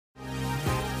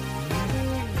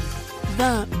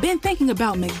Been thinking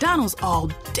about McDonald's all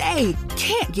day.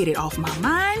 Can't get it off my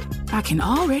mind. I can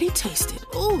already taste it.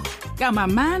 Ooh, got my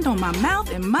mind on my mouth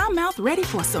and my mouth ready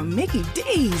for some Mickey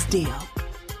D's deal.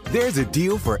 There's a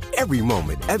deal for every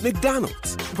moment at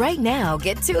McDonald's. Right now,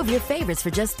 get 2 of your favorites for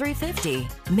just $3.50.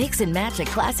 Mix and match a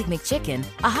classic McChicken,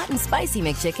 a hot and spicy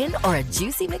McChicken, or a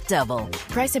juicy McDouble.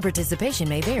 Price and participation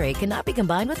may vary. Cannot be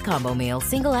combined with combo meal.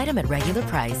 Single item at regular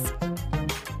price.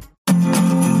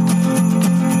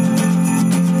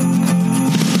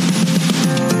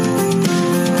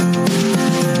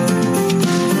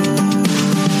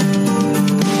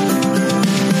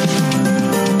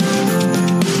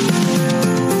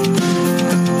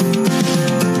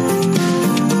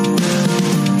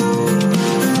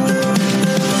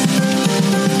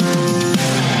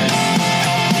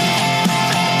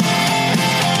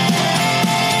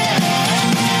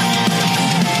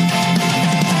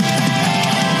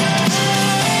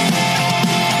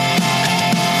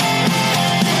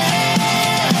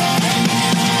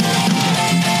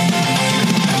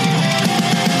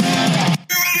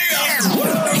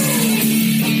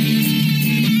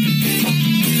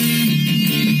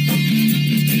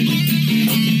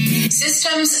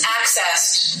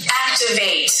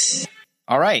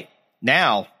 All right.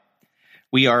 Now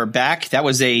we are back. That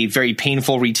was a very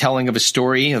painful retelling of a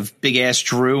story of big ass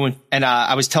Drew. And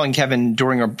I was telling Kevin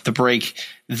during the break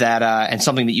that and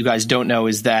something that you guys don't know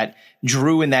is that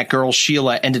Drew and that girl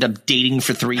Sheila ended up dating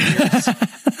for 3 years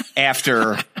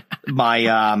after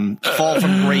my fall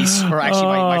from grace, or actually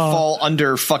my fall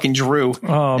under fucking Drew.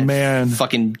 Oh man,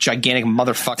 fucking gigantic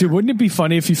motherfucker. Dude, wouldn't it be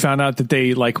funny if you found out that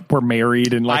they like were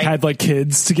married and like had like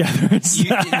kids together?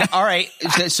 All right,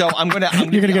 so I'm gonna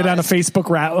you're gonna go down a Facebook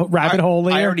rabbit hole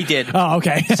here? I already did. Oh,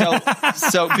 okay.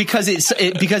 So because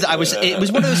it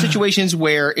was one of those situations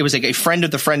where it was like a friend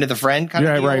of the friend of the friend kind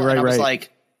of deal. Right. I was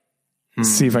like,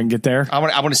 see if I can get there. I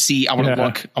want to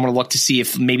look to see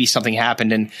if maybe something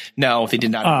happened, and no, they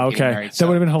did not. Oh, okay. Married, so. That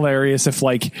would have been hilarious if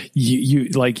like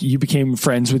you became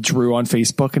friends with Drew on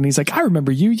Facebook, and he's like, I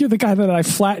remember you. You're the guy that I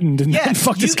flattened and then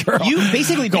fucked this girl. You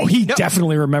basically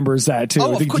definitely remembers that too.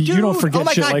 Oh, of course, you don't forget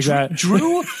shit like that.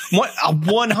 Drew,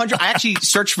 100. I actually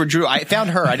searched for Drew. I found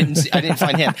her. I didn't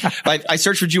find him. I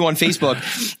searched for Drew on Facebook,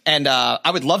 and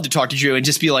I would love to talk to Drew and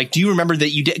just be like, do you remember that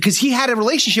you did? Because he had a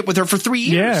relationship with her for 3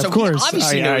 years. Yeah, so of course. He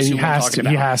obviously knows who we're talking about.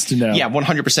 He has to know. Yeah,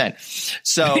 100%.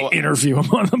 So interview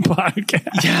him on the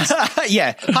podcast.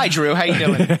 Yeah. Hi, Drew. How you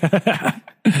doing?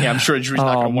 Yeah, I'm sure Drew's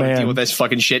not going to want to deal with this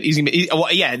fucking shit. He's gonna be,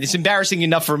 it's embarrassing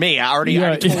enough for me. I already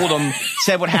told him,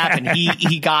 said what happened.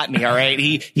 He got me. All right.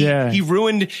 He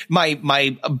ruined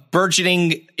my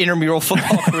burgeoning intramural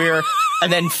football career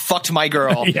and then fucked my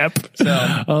girl. Yep.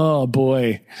 So, oh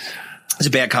boy. It's a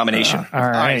bad combination. All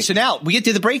right. So now we get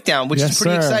to the breakdown, which is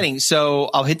pretty exciting. So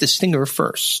I'll hit the stinger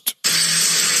first.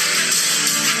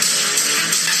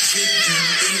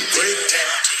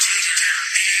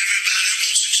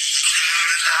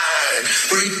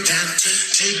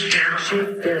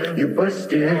 You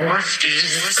busted.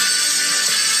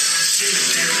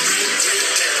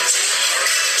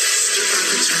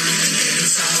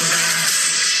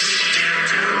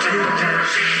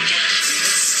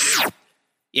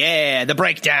 Yeah, the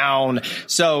breakdown.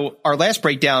 So our last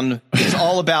breakdown is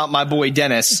all about my boy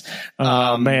Dennis.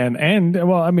 Man, and it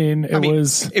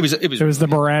was the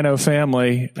Morano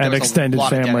family and extended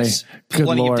family. Good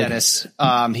Plenty Lord. of Dennis.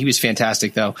 He was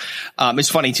fantastic though. It's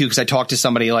funny too because I talked to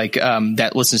somebody like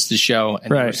that listens to the show and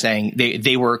they were saying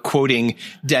they were quoting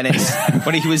Dennis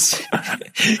when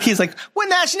he's like, what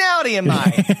nationality am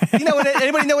I?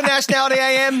 Anybody know what nationality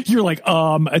I am? You're like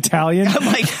Italian. I'm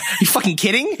like, you fucking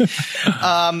kidding?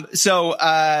 So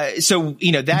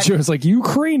that Joe's like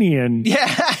Ukrainian.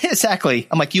 Yeah, exactly.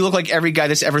 I'm like, you look like every guy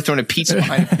that's ever thrown a pizza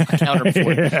behind a counter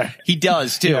before. Yeah. He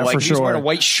does too. Yeah, like for he was wearing a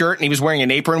white shirt and he was wearing an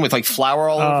apron with like flour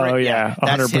all over it. Oh yeah,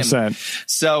 100%.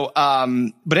 So,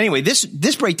 but anyway,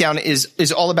 this breakdown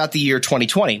is all about the year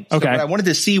 2020. So okay. What I wanted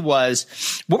to see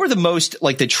was what were the most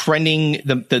like the trending,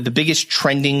 the biggest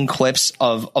trending clips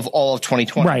of all of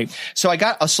 2020. Right. So I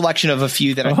got a selection of a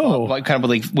few that I thought kind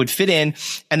of would fit in,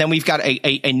 and then we've got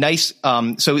a nice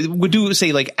so we do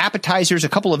say like appetizers, a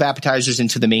couple of appetizers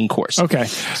into the main course. Okay.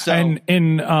 So, and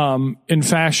in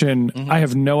fashion, I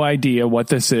have no idea what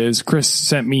this is. Chris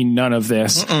sent me none of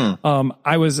this.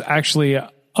 I was actually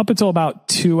up until about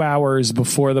 2 hours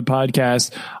before the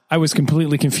podcast, I was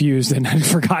completely confused and had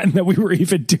forgotten that we were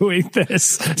even doing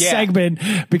this segment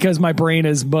because my brain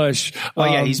is mush.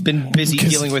 Oh he's been busy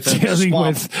dealing with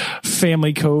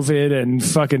family COVID and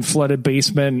fucking flooded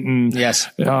basement and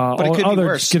but it could be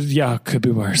worse. Could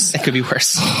be worse. It could be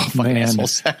worse. Oh, fucking man.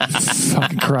 assholes.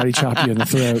 Fucking karate chop you in the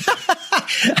throat.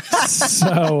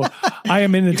 So I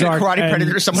am in the dark. Karate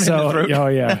Predator someone in the throat. Oh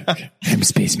yeah. I'm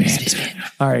Spaceman.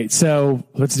 All right. So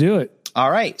let's do it. All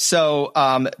right. So,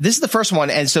 this is the first one.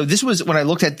 And so this was when I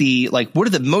looked at the, like, what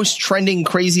are the most trending,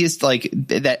 craziest, like,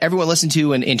 that everyone listened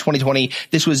to in 2020.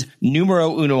 This was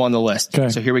numero uno on the list. Okay.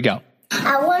 So here we go.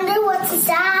 I wonder what's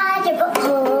inside your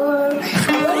butthole.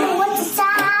 I wonder what's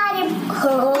inside your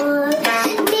butthole.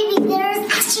 Maybe there's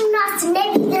astronauts and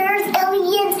maybe there's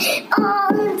aliens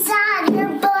all inside your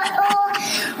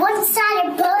butthole. What's inside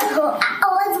your butthole? I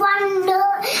always want to know.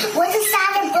 What's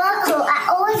inside your butthole? I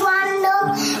always want to know.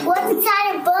 What's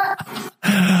inside your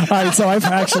butthole? All right. So I've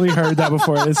actually heard that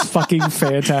before. It's fucking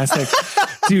fantastic.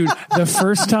 Dude, the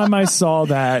first time I saw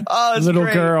that little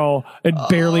great. girl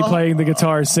barely playing the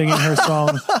guitar, singing her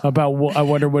song about I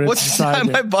wonder what What's it's inside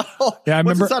inside my butthole? Yeah, I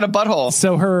remember. What's inside a butthole?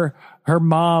 So her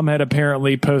mom had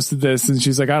apparently posted this, and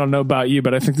she's like, I don't know about you,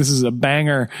 but I think this is a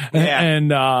banger. Yeah.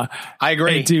 And I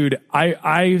agree. and dude,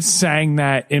 I sang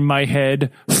that in my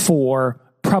head for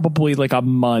probably like a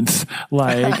month.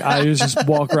 Like I was just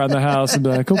walk around the house and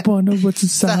be like, I wonder what's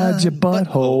inside your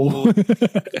butthole.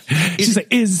 She's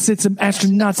like, is it some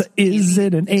astronauts? Is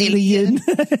it an alien?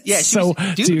 Yeah. So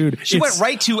dude, she went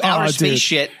right to outer space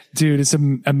shit. Dude, it's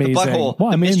amazing. The butthole,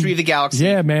 Well, the mystery of the galaxy.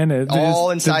 Yeah, man.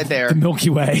 All inside there. The Milky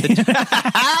Way.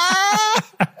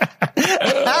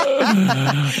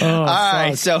 All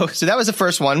right. So that was the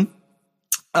first one.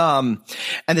 And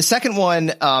the second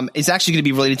one, is actually going to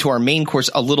be related to our main course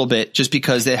a little bit, just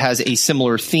because it has a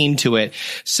similar theme to it.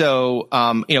 So,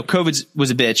 COVID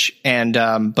was a bitch,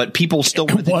 and, but people still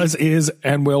is,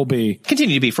 and will be.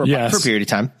 Continue to be for a period of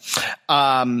time.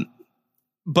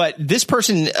 But this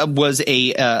person was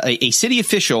a city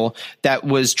official that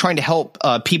was trying to help,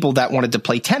 people that wanted to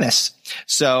play tennis.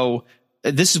 So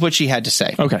this is what she had to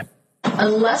say. Okay.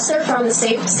 Unless they're from the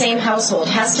same household,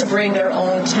 has to bring their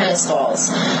own tennis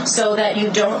balls so that you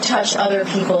don't touch other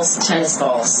people's tennis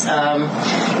balls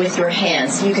with your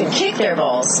hands. You can kick their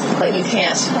balls, but you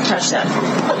can't touch them.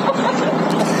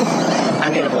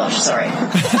 I'm going to blush, sorry.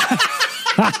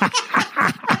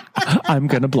 I'm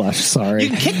gonna blush. Sorry. You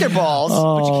can kick their balls,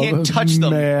 but you can't touch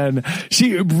them. Man,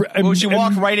 she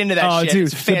walked right into that shit. Dude,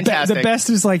 it's fantastic. The best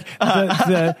is like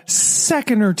the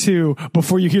second or two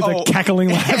before you hear the cackling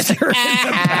laughter in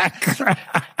the background.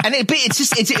 And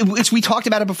it's we talked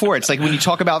about it before. It's like when you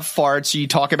talk about farts, or you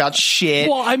talk about shit.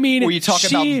 Well, I mean, or you talk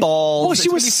about balls. Well, she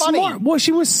was smart. Well,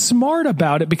 she was smart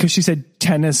about it because she said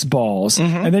tennis balls,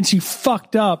 and then she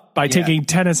fucked up by taking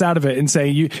tennis out of it and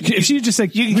saying if she just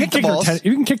said you can kick the balls.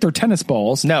 You can kick their tennis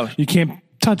balls. No, you can't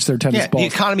touch their tennis balls. The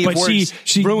economy of words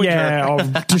she ruined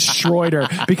her. Destroyed her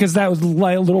because that was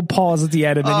like a little pause at the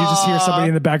end, and then you just hear somebody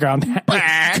in the background.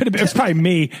 It was probably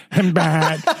me.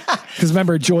 Because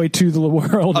remember, joy to the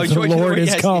world. The Lord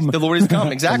has come. The Lord has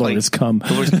come. Exactly. The Lord has come.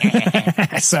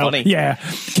 So funny. Yeah,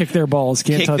 kick their balls.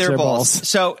 Can't touch their balls.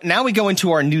 So now we go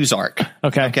into our news arc.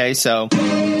 Okay. So.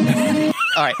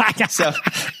 All right.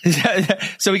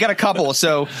 So we got a couple.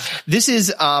 So this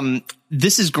is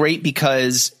great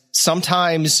because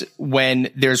sometimes when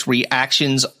there's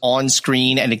reactions on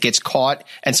screen and it gets caught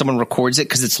and someone records it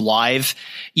because it's live,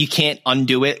 you can't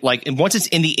undo it. Like, and once it's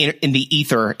in the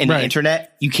ether, in the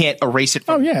internet, you can't erase it.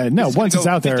 Once it's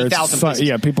out there,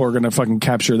 it's people are going to fucking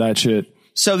capture that shit.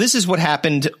 So this is what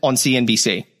happened on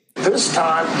CNBC. This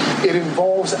time, it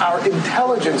involves our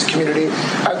intelligence community.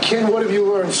 Ken, what have you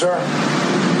learned, sir?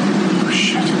 Oh,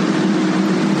 shit.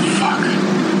 Fuck.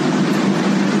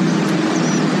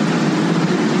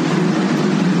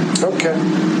 Okay.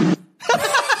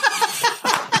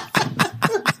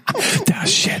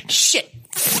 Shit.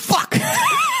 Fuck.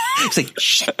 It's like,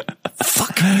 shit.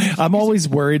 Fuck. I'm always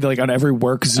worried, like on every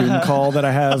work Zoom call that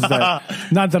I have, that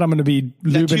not that I'm going to be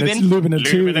lubing a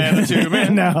tube.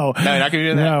 No, you're not going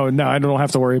to do that. No, I don't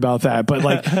have to worry about that. But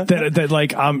like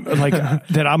that I'm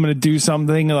going to do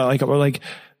something like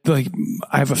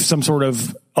I have some sort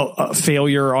of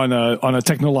failure on a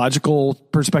technological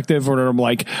perspective, or I'm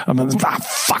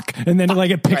fuck, and then like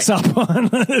it picks up on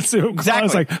Zoom. Exactly. I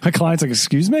was like, my client's like,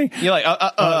 excuse me. You're like,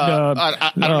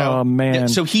 I don't know. Oh man.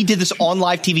 So he did this on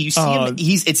live TV. You see him.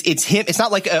 It's him. It's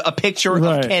not like a picture of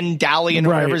Ken Dalian or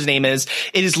whatever his name is.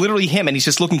 It is literally him, and he's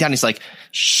just looking down. He's like,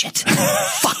 shit,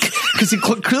 fuck, because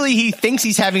clearly he thinks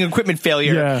he's having equipment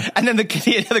failure. Yeah. And then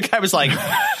the other guy was like.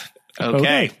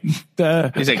 Okay.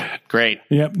 He's like, great.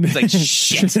 Yep. He's like,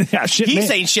 shit. Shit. He's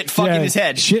saying shit fuck in his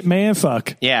head. Shit, man,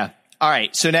 fuck. Yeah. All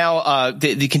right. So now,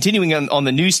 the continuing on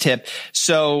the news tip.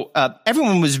 So,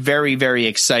 everyone was very, very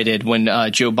excited when,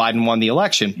 Joe Biden won the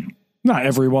election. Not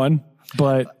everyone,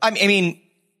 but I mean,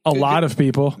 a lot of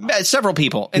people, several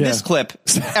people in this clip.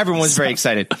 Everyone was very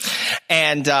excited.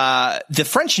 And, the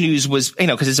French news was,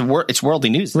 cause it's worldly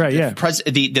news. Right. Yeah.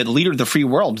 The leader of the free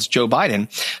world is Joe Biden.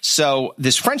 So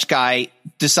this French guy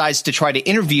decides to try to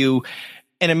interview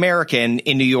an American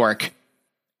in New York.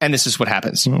 And this is what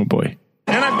happens. Oh boy.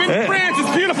 And I've been to France.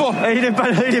 It's beautiful. Il est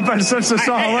pas le seul ce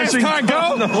soir. As time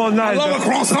goes, I love a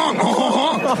croissant.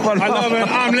 I love an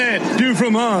omelette du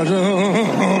fromage.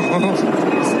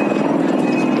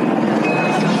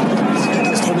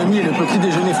 Gastronomie, le petit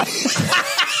déjeuner.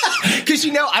 Because,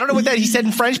 I don't know what that he said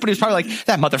in French, but he was probably like,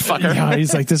 that motherfucker. Yeah,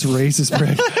 he's like, this racist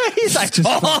prick. He's like,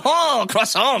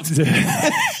 croissant.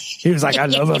 He was like, I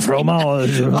love a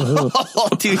fromage. Oh,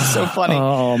 dude, so funny.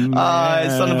 Oh, man.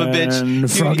 Son of a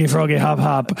bitch. Dude, froggy, hop,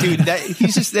 hop. Dude,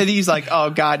 he's like, oh,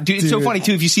 God. Dude, it's so funny,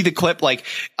 too. If you see the clip, like,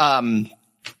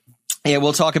 yeah,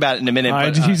 we'll talk about it in a minute.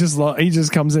 But, he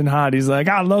just comes in hot. He's like,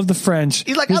 I love the French.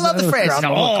 He's like, I love the French.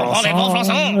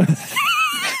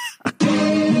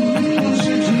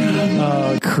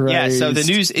 Oh, Christ. Yeah, so the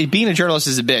news, being a journalist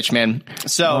is a bitch, man.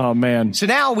 So, oh, man. So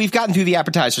now we've gotten through the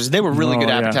appetizers. They were really good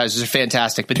appetizers. They're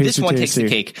fantastic. But this one takes the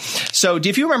cake. So,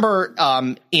 if you remember,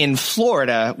 in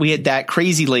Florida, we had that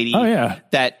crazy lady. Oh, yeah.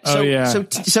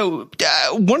 So,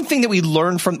 one thing that we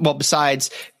learned from, besides,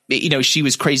 she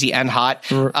was crazy and hot,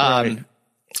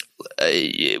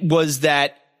 was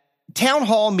that town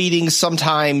hall meetings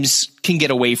sometimes can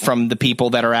get away from the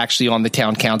people that are actually on the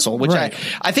town council, which I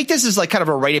think this is like kind of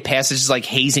a rite of passage. It's like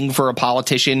hazing for a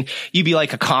politician. You'd be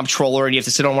like a comptroller and you have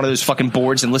to sit on one of those fucking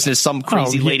boards and listen to some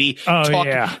crazy lady talk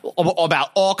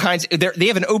about all kinds. They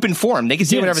have an open forum. They can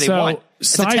say whatever they want.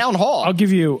 It's a town hall. I'll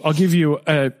give you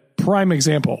a prime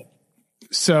example.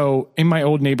 So in my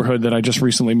old neighborhood that I just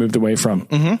recently moved away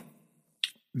from,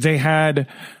 they had,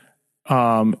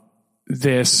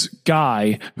 this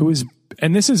guy who is,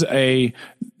 and this is a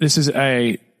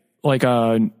like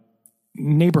a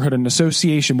neighborhood, an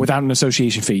association without an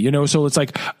association fee, so it's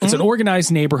like, it's an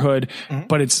organized neighborhood,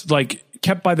 but it's like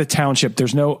kept by the township.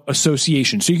 There's no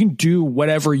association. So you can do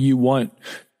whatever you want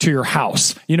to your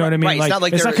house. You know what I mean?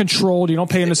 Right. It's not controlled. You don't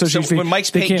pay an association fee. When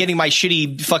Mike's getting my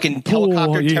shitty fucking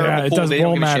helicopter, it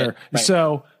doesn't matter. Right.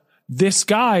 So this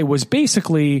guy was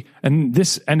basically, and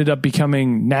this ended up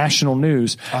becoming national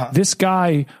news. This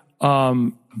guy,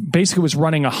 basically was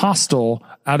running a hostel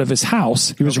out of his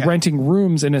house. He was renting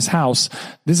rooms in his house.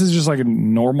 This is just like a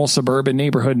normal suburban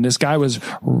neighborhood. And this guy was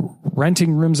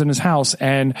renting rooms in his house.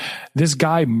 And this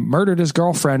guy murdered his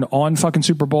girlfriend on fucking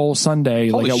Super Bowl Sunday,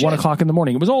 at 1:00 in the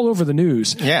morning. It was all over the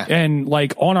news. Yeah. And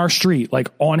like on our street, like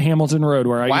on Hamilton Road,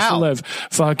 where I used to live,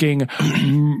 fucking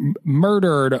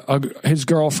murdered his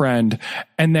girlfriend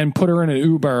and then put her in an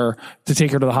Uber to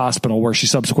take her to the hospital, where she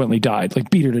subsequently died, like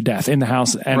beat her to death in the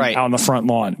house and out on the front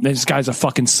lawn. This guy's a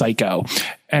fucking psycho.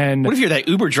 And what if you're that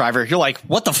Uber driver? You're like,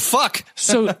 what the fuck?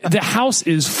 So the house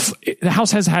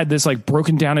has had this like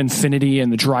broken down infinity in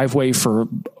the driveway for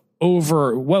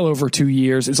well over 2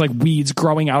 years. It's like weeds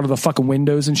growing out of the fucking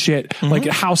windows and shit. Like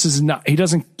the house is not,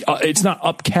 it's not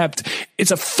upkept.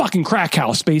 It's a fucking crack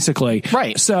house, basically.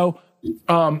 Right. So,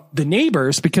 the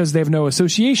neighbors, because they have no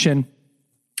association,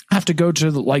 have to go to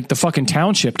like the fucking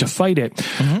township to fight it.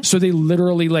 So they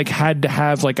literally like had to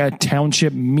have like a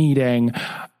township meeting,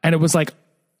 and it was like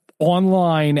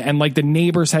online, and like the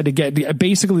neighbors had to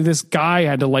basically this guy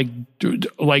had to like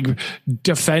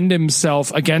defend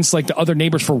himself against like the other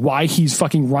neighbors for why he's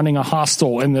fucking running a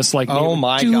hostel in this like, oh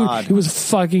my God, it was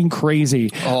fucking crazy.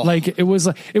 Like it was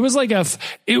like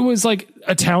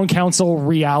a town council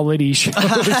reality show.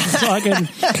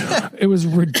 It was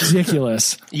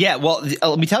ridiculous. Yeah. Well,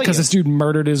 let me tell you, because this dude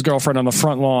murdered his girlfriend on the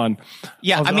front lawn.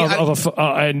 Yeah.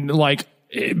 And like,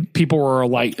 people were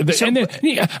like,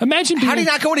 imagine how do you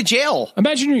not go to jail?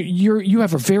 Imagine you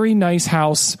have a very nice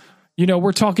house.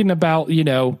 We're talking about,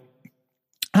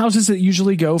 houses that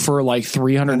usually go for like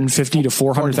 $350,000 to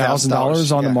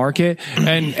 $400,000 on the market.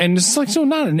 And it's like, so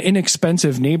not an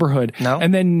inexpensive neighborhood. No.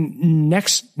 And then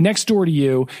next door to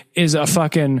you is a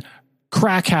fucking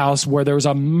crack house where there was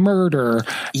a murder.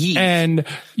 And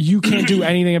you can't do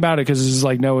anything about it because there's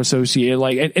like no associate,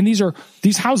 like, and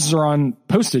these houses are on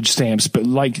postage stamps, but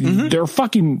like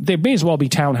they may as well be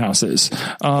townhouses.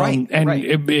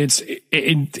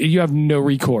 You have no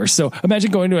recourse. So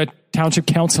imagine going to a township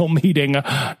council meeting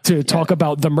to talk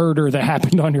about the murder that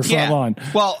happened on your front lawn.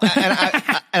 Well,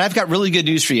 and I've got really good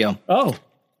news for you. Oh,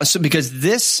 so because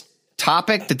this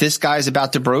topic that this guy is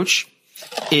about to broach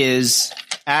is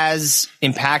as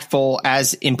impactful,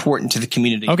 as important to the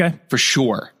community. Okay. For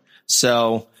sure.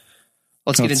 So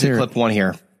let's get into clip one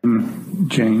here.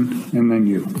 Jane, and then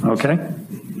you. Okay.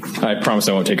 I promise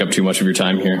I won't take up too much of your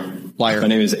time here. Liar. My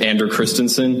name is Andrew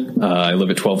Christensen. I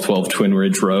live at 1212 Twin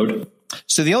Ridge Road.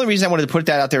 So the only reason I wanted to put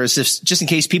that out there is just in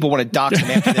case people want to dox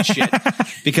him after this shit.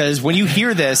 Because when you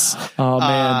hear this, oh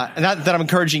man, not that I'm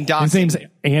encouraging doxing. His name's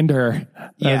Ander.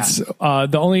 That's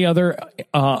the only other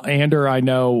Ander I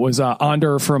know was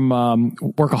Ander from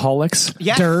Workaholics.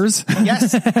 Yes. Durs.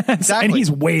 Yes, exactly. And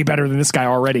he's way better than this guy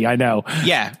already. I know.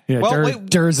 Yeah. Well,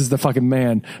 Durs is the fucking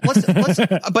man. Let's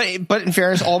but in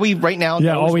fairness, all we right now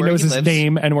all we know is his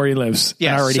name and where he lives.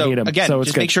 Yeah, I already hate him. Again, so it's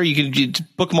just good. make sure you can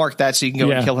bookmark that so you can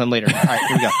go and kill him later. All right,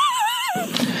 here we go.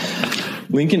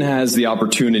 Lincoln has the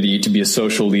opportunity to be a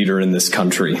social leader in this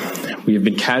country. We have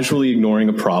been casually ignoring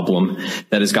a problem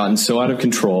that has gotten so out of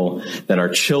control that our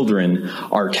children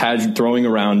are throwing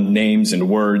around names and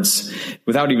words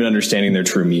without even understanding their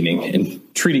true meaning and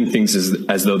treating things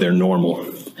as though they're normal.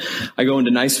 I go into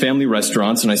nice family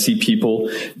restaurants and I see people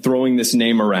throwing this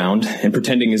name around and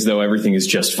pretending as though everything is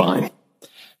just fine.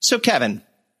 So, Kevin,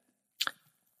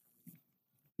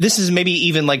 this is maybe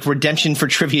even like redemption for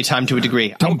trivia time to a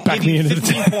degree. Don't back me into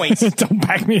 15 points. Don't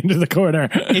back me into the corner.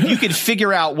 If you could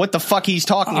figure out what the fuck he's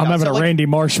talking about. I'm having a Randy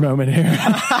Marsh moment here.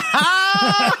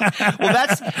 Well,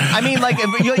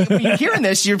 if you're hearing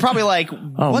this, you're probably like,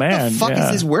 what the fuck is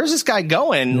this? Where's this guy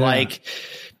going? Yeah. Like,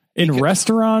 in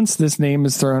restaurants, this name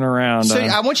is thrown around. So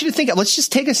I want you to think, let's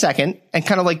just take a second and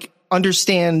kind of like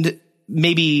understand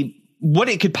maybe what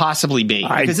it could possibly be.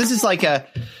 Because this is like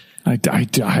I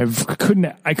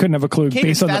couldn't have a clue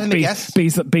based on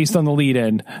the lead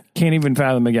in. Can't even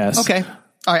fathom a guess. Okay.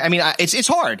 All right. I mean, it's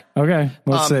hard. Okay.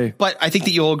 Let's see. But I think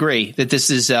that you'll agree that this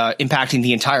is impacting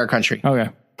the entire country. Okay.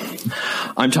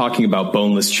 I'm talking about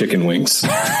boneless chicken wings.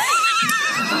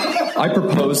 I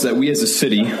propose that we as a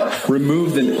city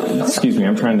remove the... Excuse me,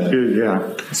 I'm trying to...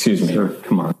 Yeah. Excuse me. Sure.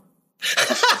 Come on.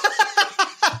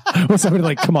 Was somebody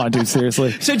like, come on, dude,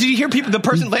 seriously? So did you hear the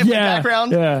person laughing in the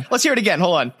background? Yeah. Let's hear it again.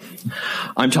 Hold on.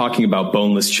 I'm talking about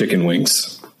boneless chicken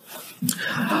wings.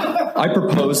 I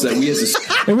propose that we as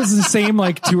a... It was the same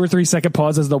 2 or 3 second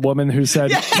pause as the woman who said,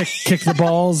 kick the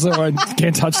balls or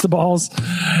can't touch the balls.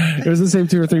 It was the same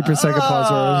 2 or 3 second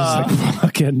pause where I was just like,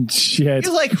 fucking shit.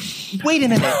 You're like, wait a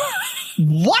minute.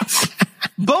 What?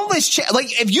 Boneless chicken.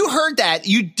 If you heard that,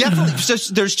 you definitely...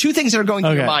 So there's 2 things that are going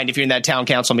through your mind if you're in that town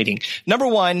council meeting. Number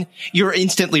 1, you're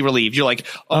instantly relieved. You're like,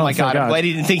 oh my God, I'm glad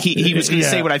he didn't think he was going to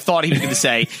say what I thought he was going to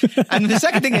say. And the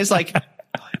second thing is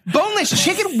boneless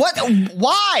chicken? What?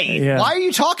 Why? Yeah. Why are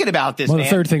you talking about this, man? The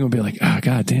third thing would be oh,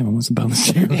 God damn, I want some boneless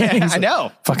chicken. Yeah, I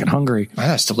know. Fucking hungry. Oh,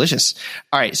 that's delicious.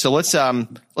 All right, so let's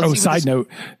side note.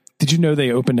 Did you know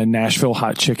they opened a Nashville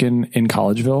hot chicken in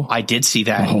Collegeville? I did see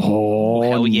that. Oh,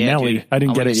 hell yeah, Nelly. Dude. I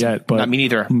didn't get it yet, but not me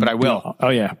neither, but I will. Oh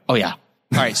yeah. Oh yeah.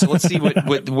 All right, so let's see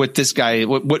what this guy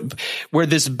where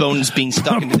this bone's being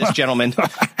stuck into this gentleman.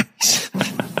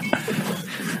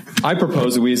 I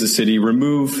propose that we as a city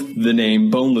remove the name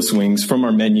boneless wings from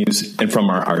our menus and from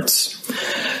our arts.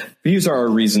 These are our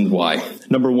reasons why.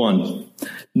 Number 1,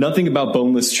 nothing about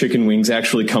boneless chicken wings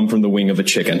actually come from the wing of a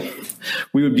chicken.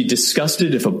 We would be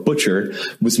disgusted if a butcher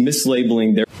was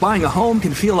mislabeling their... Buying a home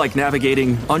can feel like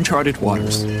navigating uncharted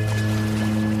waters.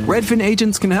 Redfin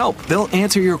agents can help. They'll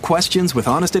answer your questions with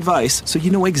honest advice so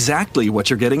you know exactly what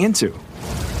you're getting into.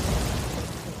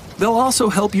 They'll also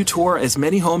help you tour as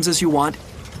many homes as you want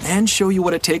and show you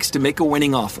what it takes to make a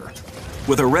winning offer.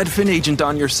 With a Redfin agent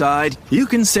on your side, you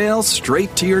can sail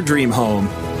straight to your dream home.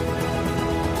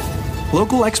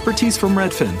 Local expertise from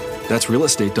Redfin. That's real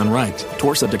estate done right.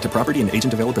 Tour subject to property and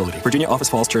agent availability. Virginia Office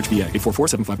Falls Church, VA,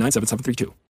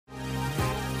 844-759-7732.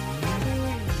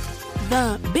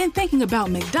 Been thinking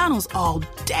about McDonald's all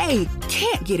day.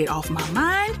 Can't get it off my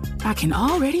mind. I can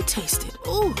already taste it.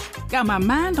 Ooh, got my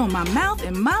mind on my mouth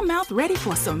and my mouth ready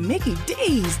for some Mickey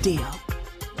D's deal.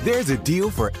 There's a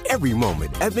deal for every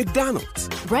moment at McDonald's.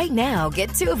 Right now,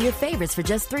 get 2 of your favorites for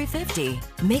just $3.50.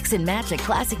 Mix and match a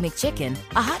classic McChicken,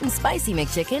 a hot and spicy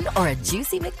McChicken, or a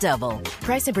juicy McDouble.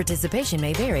 Price and participation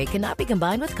may vary. Cannot be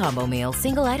combined with combo meal.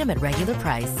 Single item at regular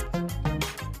price.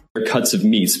 Cuts of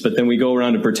meats, but then we go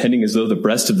around and pretending as though the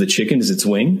breast of the chicken is its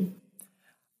wing.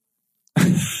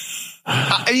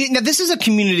 Now, this is a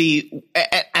community,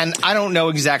 and I don't know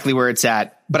exactly where it's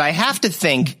at, but I have to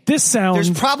think there's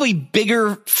probably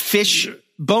bigger fish,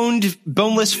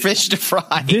 boneless fish to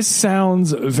fry. This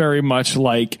sounds very much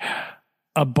like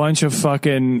a bunch of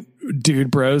fucking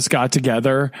dude bros got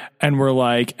together and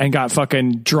were and got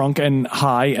fucking drunk and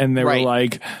high, and they were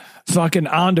like, fucking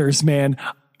Anders, man.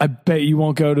 I bet you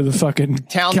won't go to the fucking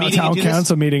town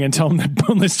council meeting and tell them that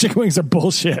boneless chicken wings are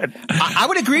bullshit. I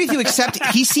would agree with you, except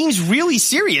he seems really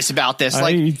serious about this.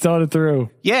 He thought it through.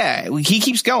 Yeah, he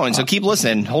keeps going, so keep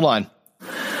listening. Hold on.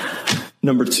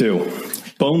 Number 2,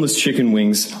 boneless chicken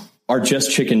wings are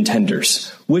just chicken tenders,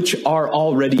 which are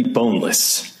already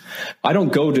boneless. I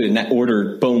don't go to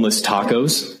order boneless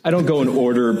tacos. I don't go and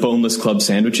order boneless club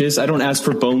sandwiches. I don't ask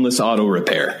for boneless auto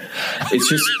repair. It's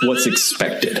just what's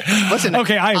expected. Listen,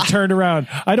 okay, I have turned around.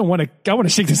 I want to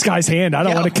shake this guy's hand. I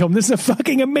don't want to kill him. This is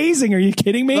fucking amazing. Are you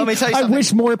kidding me? Let me tell you I something.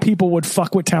 wish more people would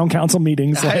fuck with town council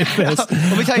meetings like this.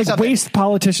 Let me tell you something. Waste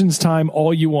politicians' time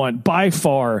all you want, by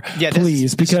far, this please,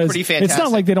 is because pretty fantastic. it's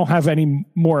not like they don't have any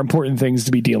more important things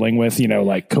to be dealing with,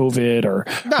 like COVID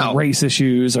or race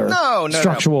issues or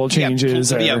structural changes.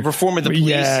 Reform of the police.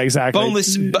 Yeah, exactly.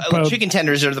 Boneless chicken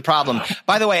tenders are the problem.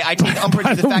 By the way, I take umbrage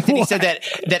with the fact that he said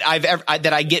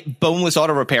that I get boneless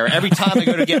auto repair every time I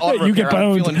go to get auto repair.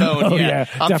 I'm feeling boned. Oh, yeah.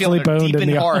 I'm feeling boned deep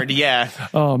and hard. Yeah.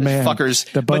 Oh man,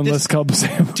 fuckers. The boneless club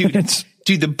sandwich.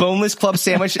 Dude, the boneless club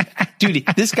sandwich. Dude,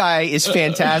 this guy is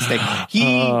fantastic. He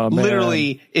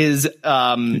literally is.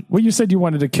 Well, you said you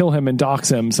wanted to kill him and dox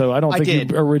him, so I don't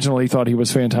think you originally thought he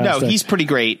was fantastic. No, he's pretty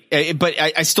great, but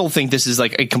I still think this is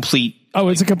like a complete. Oh,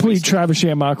 it's a complete Travis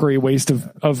mockery waste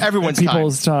of everyone's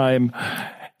people's time.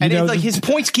 And it's like his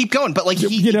points keep going, but like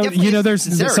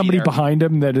there's somebody behind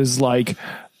him that is like.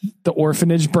 The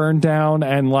orphanage burned down,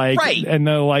 and and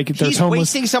there's he's homeless.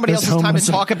 Wasting somebody else's time to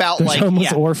talk about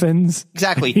homeless orphans.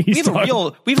 Exactly. We have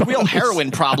a real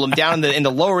heroin problem down in the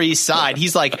Lower East Side.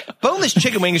 He's like, boneless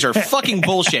chicken wings are fucking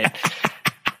bullshit.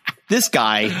 This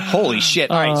guy, holy shit!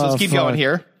 All right, so let's keep going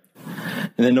here.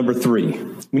 And then number 3,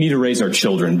 we need to raise our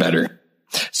children better.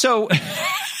 So,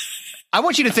 I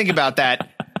want you to think about that.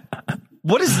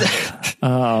 What is that?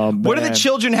 What do the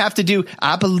children have to do?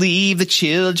 I believe the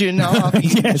children are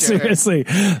future. Yeah, seriously.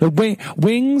 The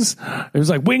wings, it was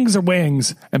like wings are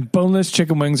wings, and boneless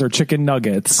chicken wings are chicken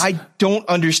nuggets. I don't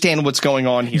understand what's going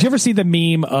on here. Did you ever see the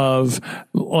meme of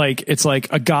it's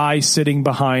like a guy sitting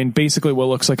behind basically what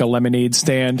looks like a lemonade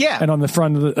stand? Yeah. And on the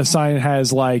front of the sign it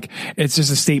has it's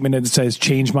just a statement that says,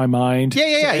 change my mind.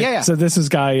 Yeah. So this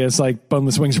guy is like,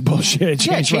 boneless wings are bullshit.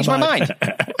 Change my mind.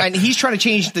 And he's trying to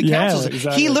change the councils.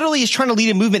 Exactly. He literally is trying to lead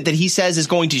a movement that he says is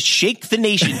going to shake the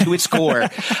nation to its core.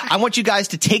 I want you guys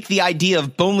to take the idea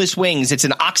of boneless wings. It's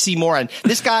an oxymoron.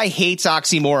 This guy hates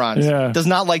oxymorons. Yeah. Does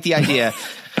not like the idea.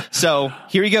 So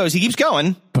here he goes. He keeps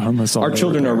going. Our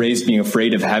children are raised being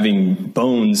afraid of having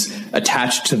bones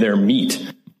attached to their meat.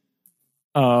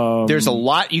 There's a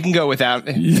lot you can go without.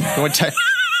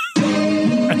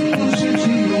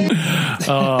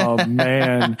 Oh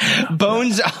man,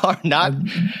 bones are not.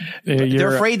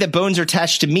 They're afraid that bones are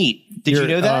attached to meat. Did you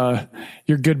know that?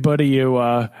 Your good buddy,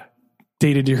 you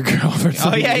dated your girl for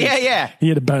 3 years. Yeah. He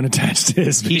had a bone attached to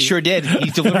his meat. He sure did.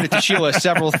 He delivered it to Sheila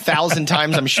several thousand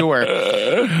times, I'm sure.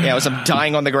 Yeah, it was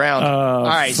dying on the ground. All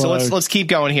right, so let's keep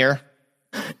going here.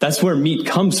 That's where meat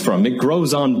comes from. It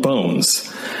grows on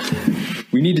bones.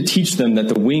 We need to teach them that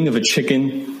the wing of a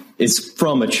chicken is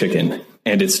from a chicken,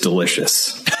 and it's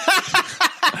delicious.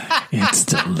 It's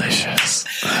delicious.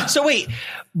 So wait,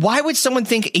 why would someone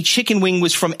think a chicken wing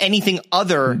was from anything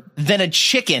other than a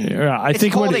chicken? Yeah, it's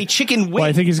called a chicken wing. Well,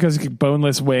 I think it's because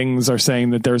boneless wings are saying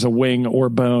that there's a wing or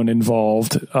bone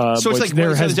involved. So it's like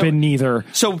there has been neither.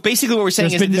 So basically, what we're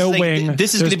saying is that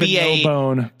this is going to be a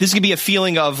bone. This is going to be a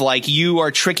feeling of like you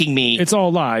are tricking me. It's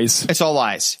all lies. It's all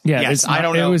lies. Yeah, yes, I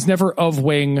don't know. It was never of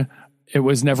wing. It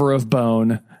was never of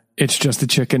bone. It's just a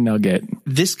chicken nugget.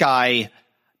 This guy.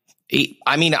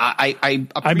 I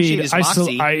appreciate his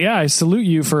moxie. I salute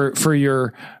you for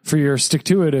your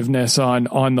stick-to-itiveness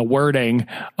on the wording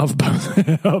of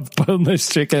boneless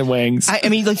chicken wings. I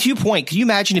mean, like, to your point, can you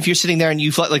imagine if you're sitting there and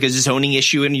you've let like a zoning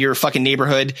issue in your fucking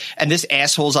neighborhood, and this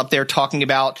asshole's up there talking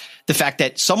about the fact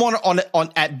that someone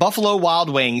at Buffalo Wild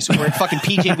Wings or at fucking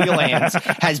PJ Wheelands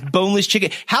has boneless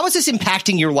chicken? How is this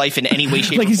impacting your life in any way,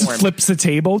 shape, or form? Like he flips the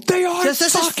table. They are this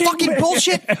is fucking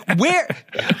bullshit. Where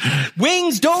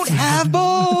wings don't have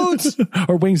bones,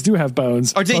 or wings do have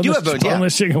bones, or they do have bones.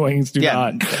 Boneless chicken wings do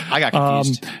not. I got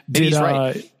confused. He's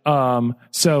right.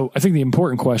 So I think the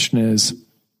important question is,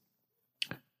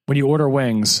 when you order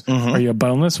wings, are you a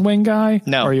boneless wing guy?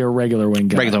 No. Or are you a regular wing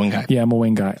guy? Regular wing guy. Yeah, I'm a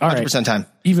wing guy. All 100% right. time.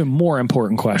 Even more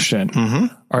important question.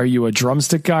 Are you a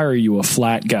drumstick guy or are you a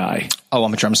flat guy? Oh,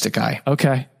 I'm a drumstick guy.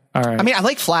 Okay. All right. I mean, I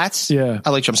like flats. Yeah. I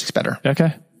like drumsticks better.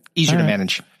 Okay. Easier to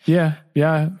manage. Yeah.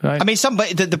 I mean,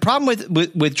 the problem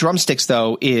with drumsticks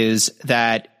though is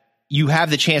that you have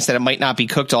the chance that it might not be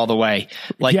cooked all the way.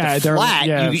 Like the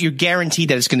flat, you're guaranteed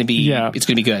that it's going to be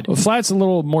good. Well, flat's a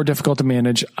little more difficult to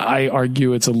manage. I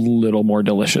argue it's a little more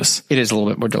delicious. It is a little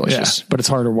bit more delicious, but it's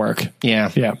harder work. Yeah.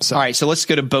 So. All right, so let's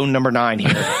go to bone number 9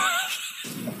 here.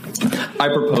 I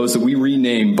propose that we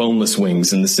rename boneless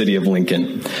wings in the city of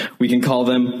Lincoln. We can call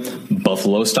them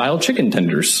Buffalo-style chicken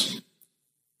tenders.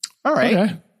 All right.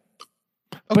 Okay.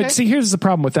 But see, here's the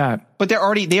problem with that. But they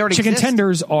already chicken exist.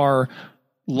 tenders are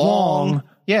long.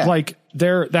 Yeah. Like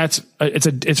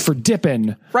it's for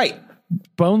dipping. Right.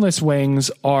 Boneless wings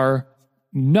are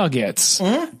nuggets.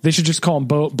 Mm-hmm. They should just call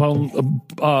them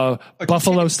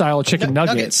buffalo style chicken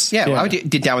nuggets. Yeah, I would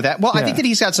get down with that. Well, I think that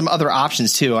he's got some other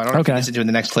options too. I don't know if we listen to in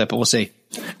the next clip, but we'll see.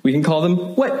 We can call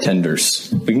them wet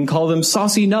tenders. We can call them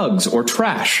saucy nugs or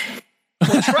trash.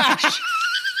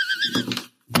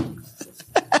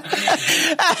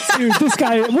 Dude, this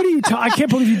guy, what are you I can't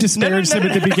believe you disparaged him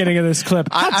at the beginning of this clip.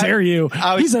 How dare you?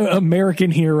 He's an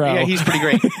American hero. Yeah, he's pretty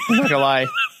great. I'm not gonna lie.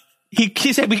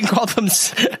 He said we can call them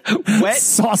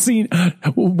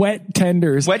wet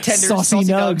tenders, saucy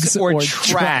nugs, or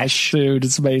trash. Dude,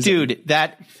 it's amazing. Dude,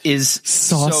 that is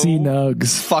saucy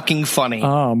nugs. Fucking funny.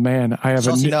 Oh man, I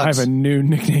have a new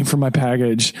nickname for my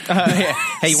package. Yeah.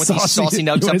 Hey, you want these saucy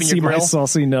nugs up in your grill? My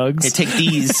saucy nugs. Hey, take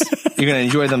these. You're gonna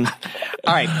enjoy them.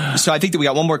 All right, so I think that we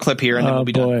got one more clip here, and then we'll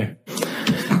be done.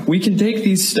 We can take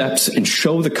these steps and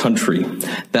show the country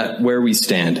that where we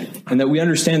stand and that we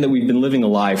understand that we've been living a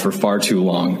lie for far too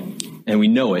long. And we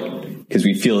know it because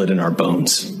we feel it in our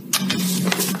bones.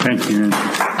 Thank you.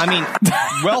 I mean,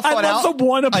 well thought out. I love the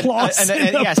one applause.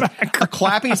 Yes, a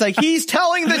clapping. It's like, he's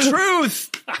telling the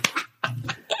truth.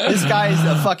 This guy's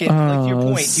a fucking, like your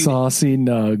point, dude. Saucy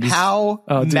nugs. How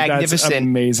magnificent. That's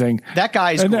amazing. That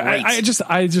guy's great. I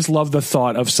just love the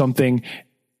thought of something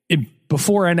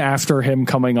before and after him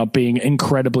coming up being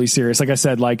incredibly serious. Like I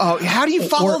said, how do you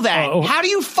follow that? How do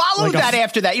you follow that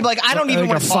after that? You're like, I don't even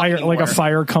want to talk anymore. Like a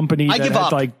fire company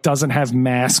that doesn't have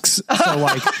masks. So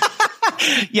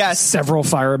yes, several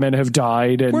firemen have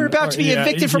died. And we're about to be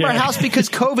evicted from our house because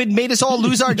COVID made us all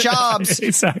lose our jobs.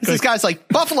 Exactly. This guy's like,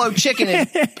 buffalo chicken and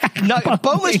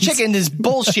boneless chicken is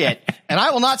bullshit, and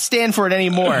I will not stand for it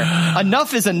anymore.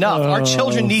 Enough is enough. Our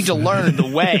children need to learn the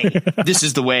way. This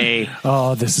is the way.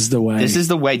 Oh, this is the way. This is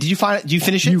the way. Did you find it? Did you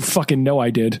finish it? You fucking know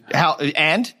I did. How?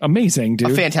 And? Amazing,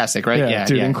 dude. Fantastic, right? Yeah,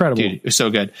 dude, incredible. Dude, it was so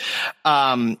good.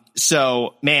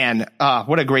 So man,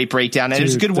 what a great breakdown. And it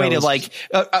was a good way to like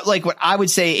what I would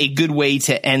say a good way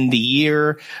to end the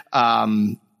year.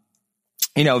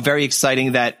 Very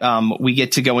exciting that we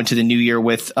get to go into the new year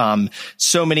with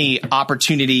so many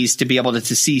opportunities to be able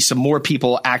to see some more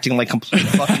people acting like complete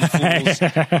fucking fools.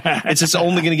 It's just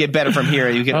only going to get better from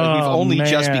here. We've only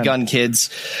just begun, kids.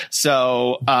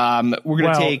 So we're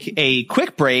going to take a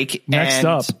quick break and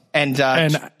talk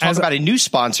about a new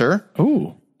sponsor.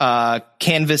 Ooh.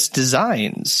 Canvas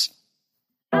Designs.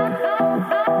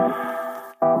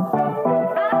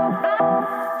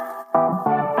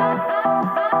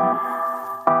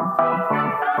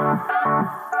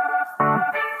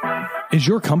 Is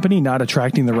your company not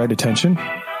attracting the right attention?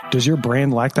 Does your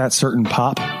brand lack that certain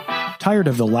pop? Tired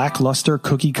of the lackluster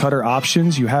cookie cutter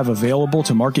options you have available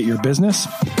to market your business?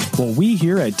 Well, we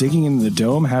here at Digging in the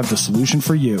Dome have the solution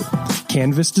for you.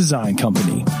 Canvas Design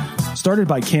Company. Started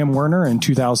by Cam Werner in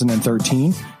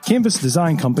 2013, Canvas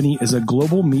Design Company is a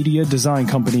global media design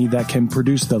company that can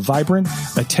produce the vibrant,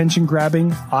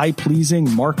 attention-grabbing, eye-pleasing,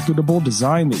 marketable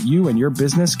design that you and your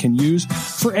business can use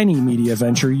for any media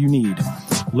venture you need.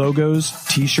 Logos,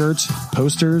 t-shirts,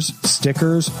 posters,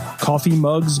 stickers, coffee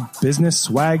mugs, business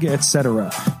swag,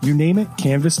 etc. You name it,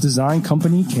 Canvas Design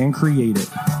Company can create it.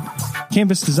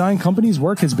 Canvas Design Company's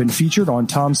work has been featured on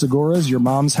Tom Segura's Your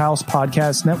Mom's House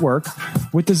podcast network,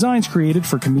 with designs created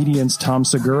for comedians Tom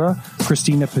Segura,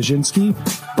 Christina Pajinski,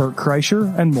 Bert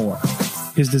Kreischer, and more.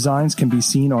 His designs can be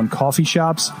seen on coffee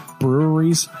shops,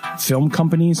 breweries, film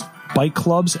companies, bike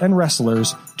clubs, and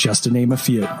wrestlers, just to name a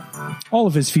few. All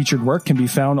of his featured work can be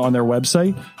found on their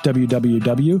website,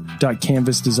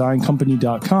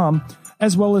 www.canvasdesigncompany.com,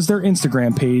 as well as their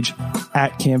Instagram page,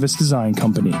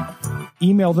 @CanvasDesignCompany.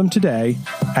 Email them today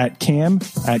at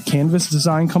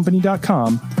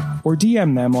cam@canvasdesigncompany.com or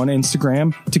DM them on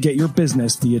Instagram to get your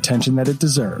business the attention that it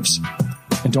deserves.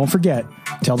 And don't forget,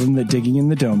 tell them that Digging in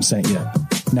the Dome sent you.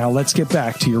 Now let's get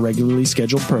back to your regularly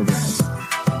scheduled program.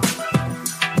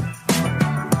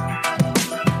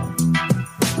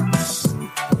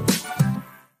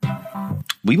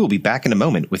 We will be back in a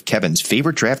moment with Kevin's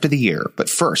favorite draft of the year,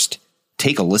 but first,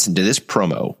 take a listen to this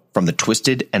promo from the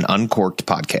Twisted and Uncorked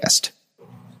podcast.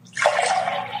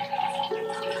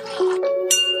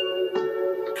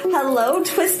 Hello,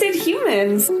 Twisted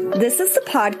Humans. This is the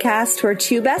podcast where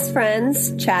two best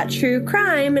friends chat true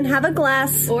crime and have a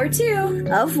glass or two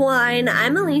of wine.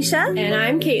 I'm Alicia. And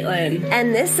I'm Caitlin.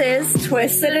 And this is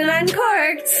Twisted and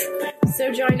Uncorked.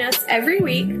 So join us every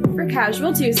week for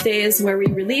Casual Tuesdays, where we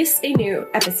release a new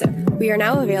episode. We are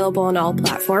now available on all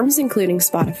platforms, including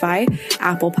Spotify,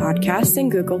 Apple Podcasts, and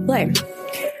Google Play.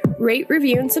 rate,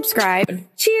 review, and subscribe.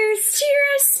 Cheers.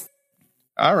 Cheers.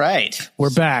 All right. We're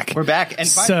back. We're back. And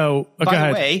by the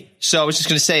way, so I was just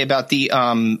going to say about the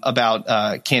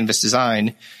Canvas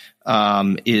Design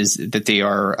is that they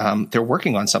are they're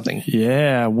working on something.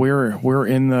 Yeah, we're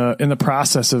in the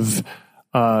process of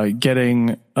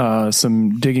getting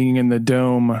some digging in the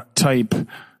dome type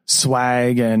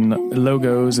swag and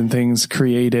logos and things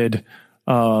created.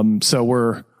 So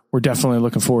we're definitely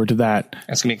looking forward to that.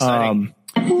 That's gonna be exciting.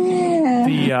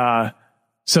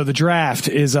 So the draft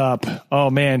is up. Oh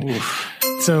man. Oof.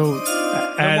 So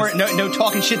no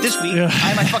talking shit this week. I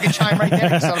have my fucking chime right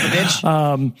there, you son of a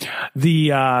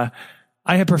bitch.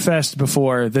 I had professed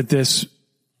before that this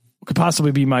could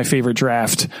possibly be my favorite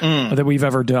draft that we've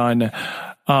ever done.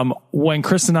 When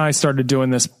Chris and I started doing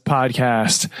this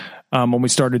podcast, when we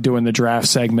started doing the draft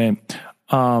segment,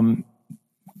 I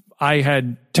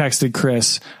had texted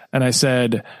Chris and I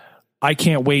said, I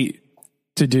can't wait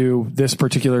to do this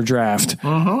particular draft.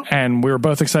 And we were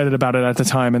both excited about it at the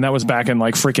time. And that was back in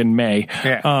like freaking May.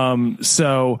 Yeah.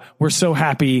 So we're so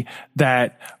happy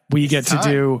that we get to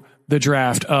do the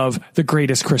draft of the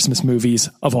greatest Christmas movies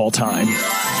of all time.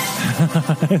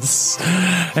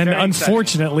 And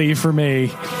unfortunately for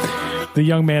me, the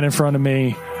young man in front of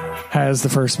me has the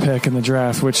first pick in the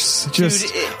draft, which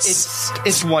just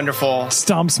it's wonderful.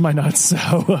 Stomps my nuts. So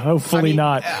hopefully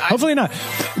not. Hopefully not.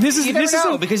 This is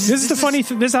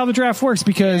how the draft works,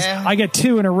 because I get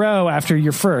 2 in a row after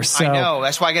your first. So I know.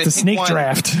 That's why I got to pick snake one.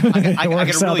 Draft. I got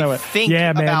to really think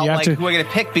about you have who I got to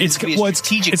pick, because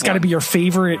it's got to be your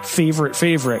favorite,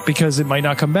 because it might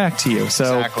not come back to you.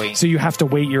 So so you have to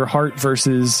weight your heart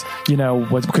versus,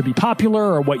 what could be popular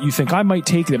or what you think I might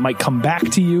take that might come back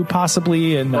to you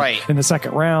possibly in the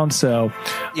second round. So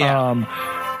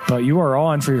but you are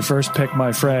on for your first pick,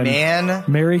 my friend. Man,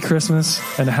 Merry Christmas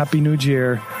and a Happy New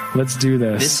Year. Let's do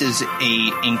this. This is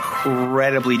a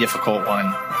incredibly difficult one,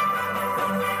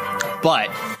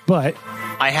 but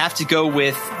I have to go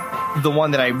with the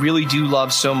one that I really do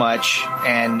love so much,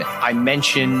 and I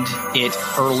mentioned it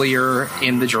earlier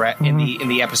in the in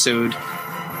the episode.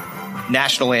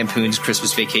 National Lampoon's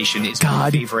Christmas Vacation is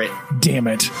my favorite. Damn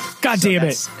it. God damn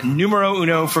it. Numero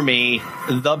uno for me.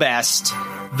 The best.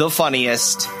 The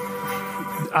funniest.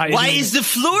 Why is the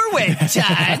floor wet,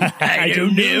 Todd? I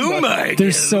don't know, Mark.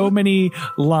 There's so many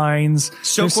lines.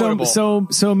 So quotable.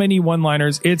 So many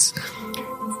one-liners. It's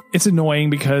annoying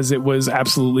because it was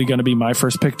absolutely going to be my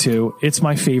first pick too. It's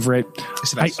my favorite.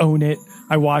 I own it.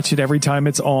 I watch it every time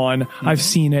it's on. I've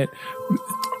seen it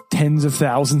tens of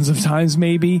thousands of times,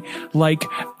 maybe. Like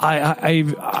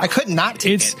I could not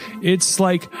take it. It's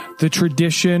like the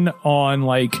tradition on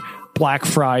like Black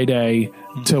Friday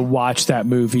to watch that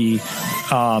movie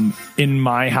in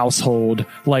my household.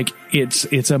 Like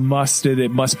it's a must.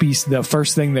 It must be the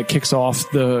first thing that kicks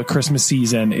off the Christmas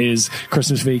season is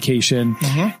Christmas Vacation.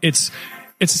 It's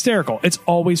hysterical. It's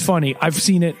always funny. I've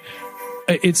seen it.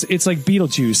 It's like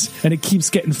Beetlejuice, and it keeps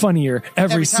getting funnier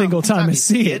every single time I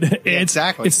see it.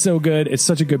 Exactly. It's so good. It's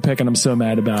such a good pick, and I'm so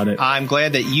mad about it. I'm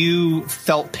glad that you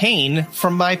felt pain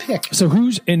from my pick. So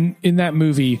who's in that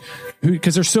movie?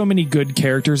 Because there's so many good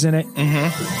characters in it.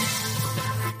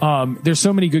 There's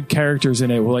so many good characters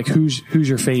in it. Well, like who's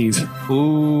your fave?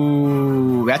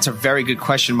 Ooh, that's a very good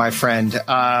question, my friend.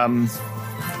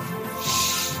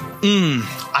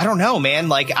 I don't know, man.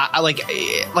 Like I like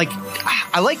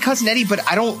Cousin Eddie, but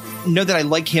I don't know that I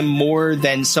like him more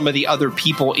than some of the other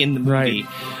people in the movie.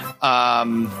 I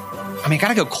mean, I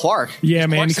gotta go Clark. Yeah,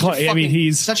 man.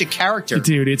 He's such a character,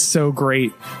 dude. It's so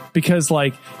great because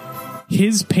like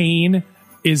his pain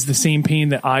is the same pain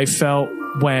that I felt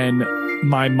when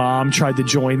my mom tried to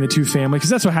join the two families, because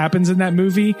that's what happens in that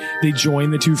movie. They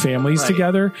join the two families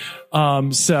together.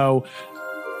 So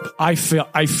I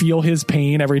feel his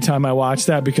pain every time I watch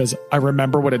that, because I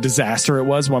remember what a disaster it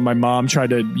was when my mom tried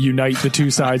to unite the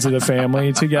two sides of the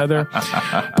family together.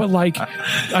 But like,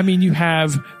 I mean, you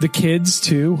have the kids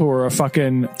too, who are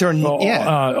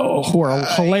who are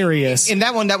hilarious. In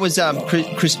that one, that was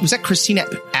was that Christina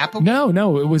Apple?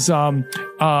 No, it was who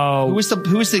was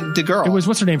the girl? It was,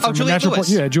 what's her name? From Juliette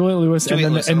Lewis. Yeah, Juliette Lewis.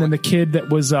 And then the kid that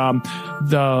was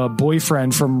the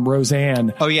boyfriend from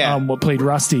Roseanne. Oh yeah, what played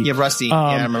Rusty. Yeah, Rusty. Yeah,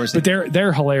 I remember. But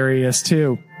they're hilarious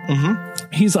too.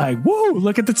 He's like, whoa,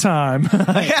 look at the time.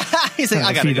 He's like,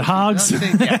 I gotta feed the hogs.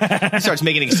 He starts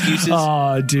making excuses.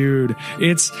 Oh, dude.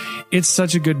 It's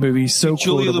such a good movie. So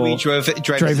Julia quotable.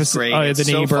 Louis-Dreyfus is great. The It's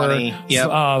so neighbor. funny. Yep.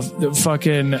 The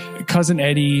fucking Cousin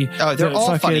Eddie. Oh, they're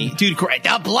all funny. Dude, great.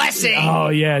 The Blessing. Oh,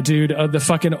 yeah, dude. The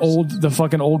fucking old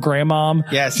grandmom.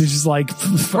 Yes. She's just like,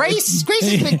 Grace has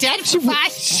been dead for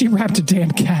 5. She wrapped a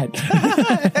damn cat.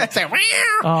 It's like,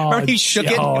 remember he shook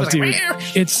it? Oh, It was like, dude.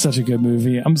 It's such a good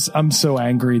movie. I'm so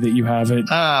angry that you have it.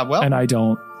 Well, and I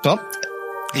don't. Well,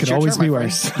 Could always be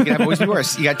worse. You can always be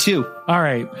worse. You got 2. All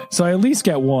right. So I at least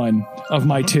get one of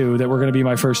my 2 that were going to be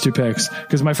my first 2 picks.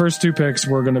 Because my first 2 picks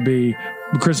were going to be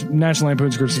National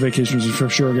Lampoon's Christmas Vacation, which is for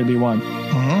sure going to be one.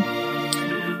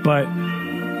 But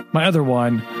my other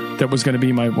one that was going to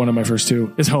be one of my first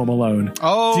 2 is Home Alone.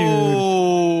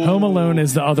 Oh, dude, Home Alone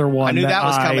is the other one. I knew that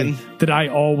was coming. That I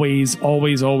always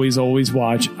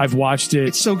watch. I've watched it.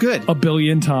 It's so good. A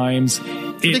billion times.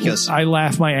 Ridiculous. I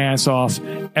laugh my ass off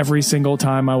every single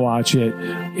time I watch it.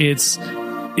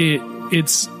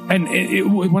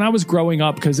 When I was growing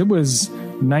up, because it was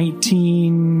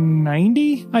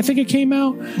 1990, I think it came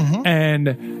out,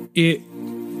 and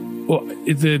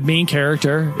the main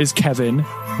character is Kevin.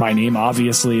 My name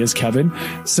obviously is Kevin.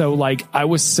 So like I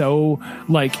was so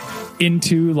like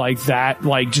into like that,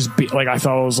 like just like I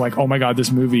thought it was like, oh my God,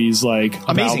 this movie's like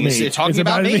amazing. It's talking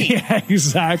about me. Yeah,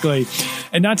 exactly.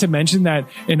 And not to mention that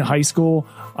in high school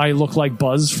I look like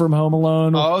Buzz from Home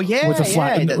Alone. Oh yeah, with a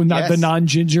flat, not the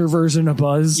non-ginger version of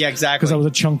Buzz. Yeah, exactly. Because I was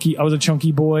a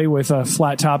chunky boy with a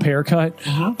flat top haircut.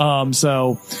 And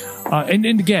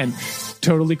again,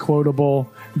 totally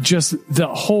quotable. Just the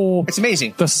whole, it's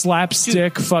amazing. The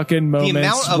slapstick fucking moments. The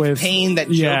amount of with, pain that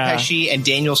Joe Pesci and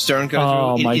Daniel Stern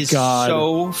go through. It is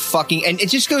so fucking, and it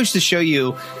just goes to show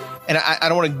you, and I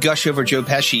don't want to gush over Joe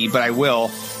Pesci, but I will,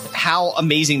 how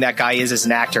amazing that guy is as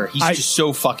an actor. He's just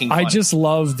so fucking funny. I just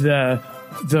loved the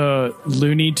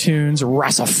Looney Tunes dude,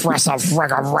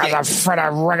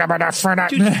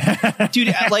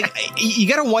 like you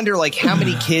gotta wonder like how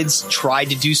many kids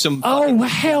tried to do some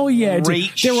hell yeah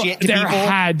great shit to there people.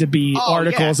 had to be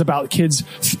articles about kids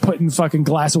putting fucking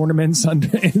glass ornaments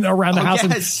around the house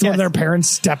and some of their parents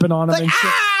stepping on them like, and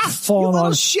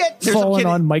shit, falling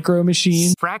on micro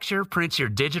machines. Fracture prints your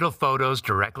digital photos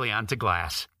directly onto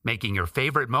glass, making your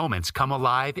favorite moments come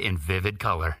alive in vivid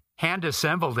color.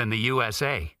 Hand-assembled in the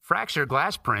USA, Fracture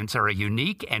glass prints are a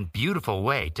unique and beautiful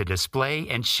way to display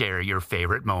and share your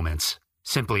favorite moments.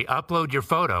 Simply upload your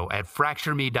photo at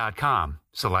FractureMe.com,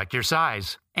 select your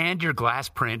size, and your glass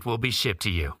print will be shipped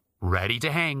to you, ready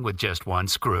to hang with just one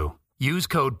screw. Use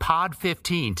code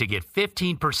POD15 to get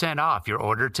 15% off your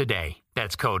order today.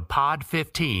 That's code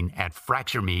POD15 at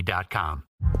FractureMe.com.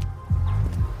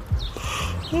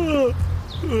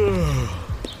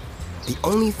 The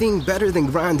only thing better than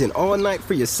grinding all night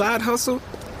for your side hustle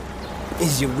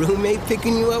is your roommate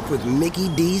picking you up with Mickey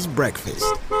D's breakfast.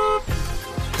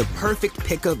 The perfect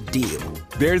pickup deal.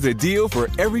 There's a deal for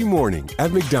every morning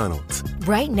at McDonald's.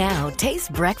 Right now,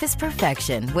 taste breakfast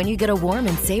perfection when you get a warm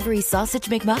and savory sausage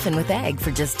McMuffin with egg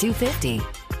for just $2.50.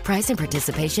 Price and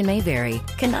participation may vary.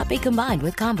 Cannot be combined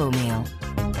with combo meal.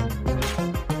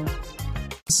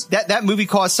 That movie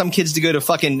caused some kids to go to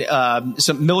fucking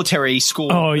some military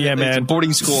school. Oh yeah, man,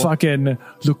 boarding school. Fucking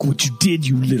look what you did,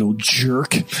 you little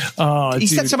jerk. He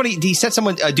set someone. He set him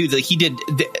on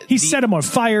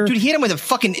fire. Dude, he hit him with a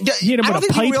fucking. He hit him with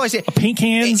a pipe, a paint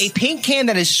can. A paint can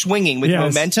that is swinging with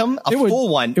momentum. Full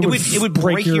one. It would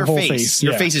break your whole face.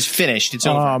 Your face is finished. It's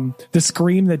over. The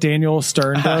scream that Daniel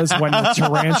Stern does when the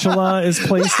tarantula is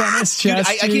placed on his chest.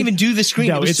 Dude, I can't even do the scream.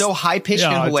 No, it was so high pitched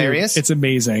and hilarious. Dude, it's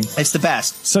amazing. It's the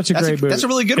best. Such a great movie. That's a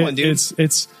really good one, dude.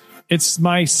 It's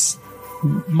my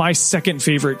second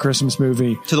favorite Christmas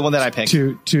movie. To the one that I picked.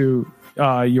 To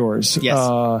yours.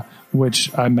 Yes.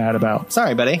 Which I'm mad about.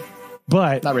 Sorry, buddy.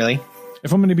 But not really.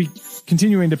 If I'm going to be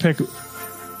continuing to pick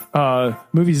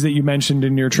movies that you mentioned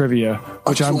in your trivia,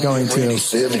 which I'm going to.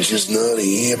 Savage is not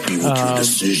happy with your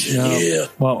decision. No. Yeah.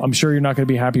 Well, I'm sure you're not going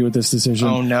to be happy with this decision.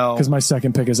 Oh no! Because my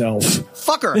second pick is Elf.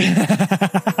 Fucker.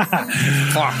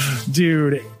 Fuck,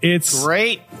 dude, it's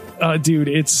great. Dude,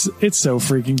 it's so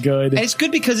freaking good. And it's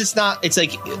good because it's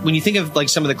like when you think of like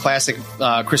some of the classic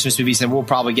Christmas movies, and we'll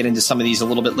probably get into some of these a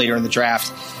little bit later in the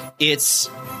draft. It's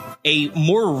a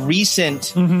more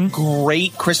recent,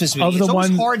 great Christmas movie. It's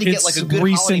always hard to get like a good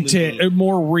holiday movie.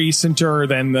 More recenter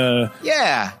than the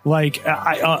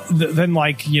than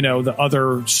like the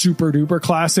other super duper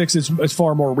classics. It's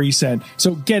far more recent.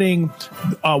 So getting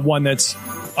one that's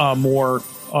a more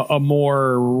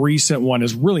recent one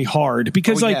is really hard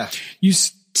because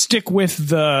stick with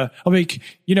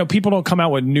people don't come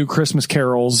out with new Christmas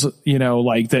carols,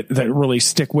 like that really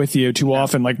stick with you too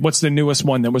often. Like, what's the newest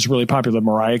one that was really popular?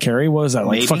 Mariah Carey, was that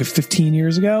like fucking 15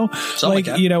 years ago? Something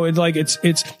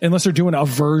it's unless they're doing a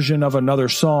version of another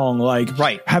song, like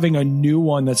having a new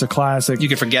one that's a classic, you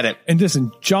can forget it. And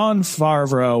listen, Jon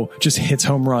Favreau just hits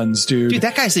home runs, dude. Dude,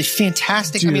 that guy's a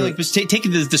fantastic. Dude. I mean, like, was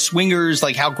taking the Swingers,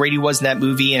 like how great he was in that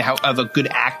movie and how of a good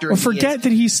actor. Well, forget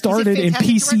that he started in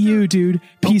PCU, dude.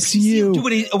 PCU.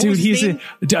 Dude, he's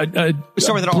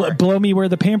blow me where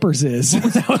the Pampers is.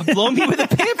 Blow me where the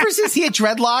Pampers is. He had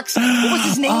dreadlocks. What was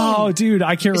his name? Oh, dude,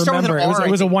 I can't remember. It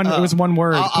was one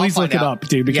word. Please look it up,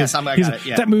 dude. Because I got it.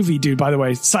 Yeah. That movie, dude. By the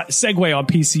way, segue on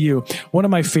PCU. One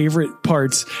of my favorite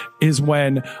parts is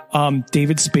when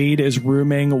David Spade is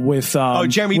rooming with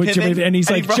Jeremy Piven, and he's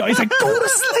like, go to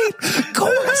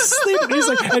sleep,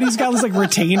 and he's got this like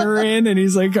retainer in, and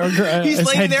he's like, he's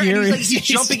laying there, and he's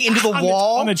jumping into the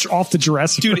wall off the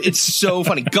dresser. Dude, it's so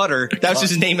funny. Gutter. That's what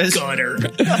his name is. Gutter.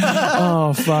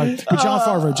 Oh fuck! But Jon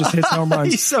Favreau just hits home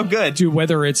runs. He's so good, dude.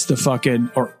 Whether it's the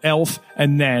fucking or Elf,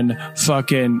 and then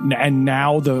and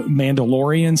now the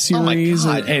Mandalorian series,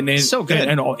 and so good,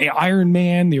 and Iron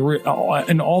Man,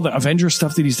 and all the Avengers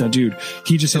stuff that he's done, dude.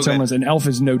 He just hits home runs, and Elf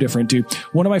is no different, dude.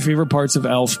 One of my favorite parts of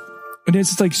Elf. And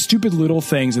it's like stupid little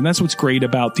things. And that's what's great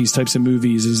about these types of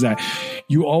movies is that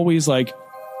you always like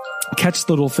catch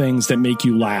little things that make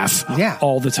you laugh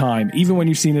all the time, even when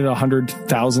you've seen it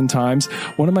 100,000 times.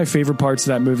 One of my favorite parts of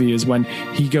that movie is when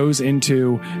he goes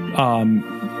into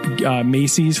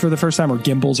Macy's for the first time, or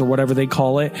Gimbals or whatever they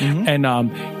call it. And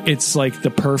it's like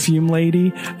the perfume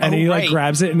lady, and he like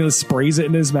grabs it and he sprays it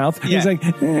in his mouth. And he's like,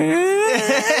 he's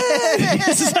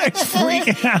like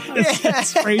freaking out.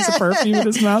 Sprays the perfume in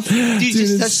his mouth.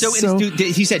 Dude,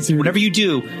 he said, whatever you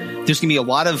do, there's gonna be a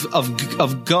lot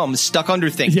of gum stuck under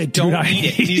things. Yeah, don't eat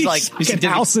it. He's like,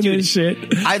 housing his shit.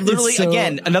 I literally,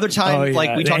 again, another time,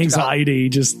 we talked anxiety,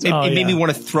 about it made me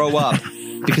want to throw up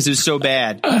because it was so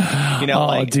bad.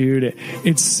 Dude,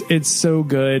 it's so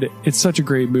good. It's such a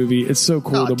great movie. It's so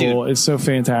quotable. It's so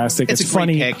fantastic. It's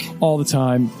funny all the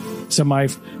time. So my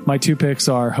two picks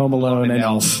are Home Alone and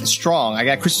Elf. Strong. I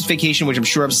got Christmas Vacation, which I'm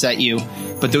sure upset you,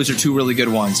 but those are two really good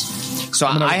ones. So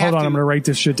I'm going to write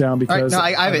this shit down because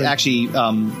I haven't actually.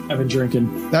 I've been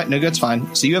drinking. No, that's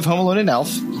fine. So you have Home Alone and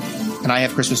Elf, and I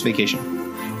have Christmas Vacation.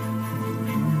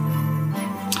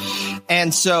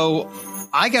 And so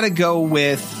I got to go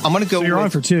with. I'm going to go. So you're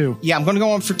on for two. Yeah, I'm going to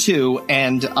go on for two,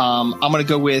 and I'm going to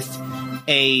go with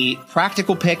a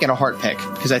practical pick and a heart pick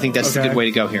because I think that's a good way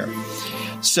to go here.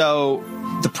 So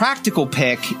the practical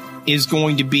pick is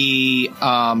going to be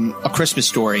A Christmas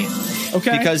Story.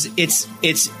 Okay. Because it's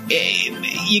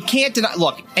you can't deny.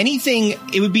 Look, anything.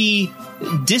 It would be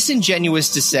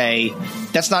disingenuous to say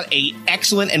that's not a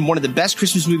excellent and one of the best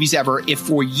Christmas movies ever. If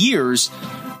for years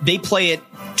they play it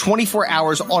 24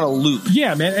 hours on a loop.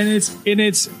 Yeah, man, and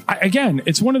it's again,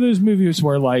 it's one of those movies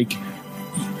where like.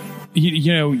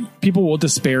 You know, people will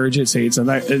disparage it, say it's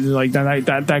not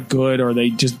that good, or they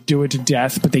just do it to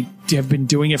death, but they have been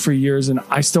doing it for years, and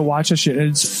I still watch that shit, and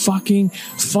it's fucking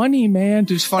funny, man.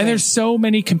 It's funny. And there's so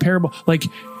many comparable, like,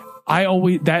 I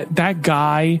always, that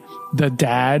guy, the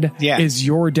dad, is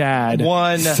your dad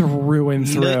through and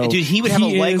through. Dude, he would have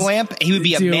a leg lamp. He would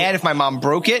be mad if my mom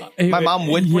broke it. My mom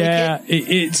would break it.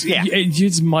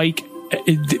 It's Mike.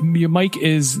 Mike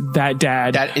is that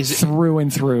dad through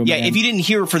and through. Yeah, man. if you didn't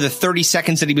hear for the 30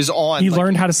 seconds that he was on, he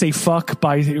learned how to say fuck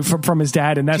from his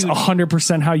dad, and that's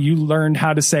 100% how you learned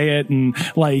how to say it. And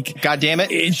like, God damn it,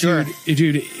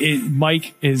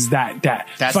 Mike is that dad.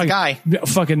 That's the guy.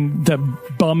 Fucking the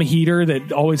bum heater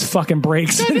that always fucking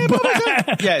breaks,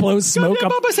 blows smoke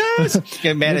up.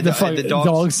 Get mad at the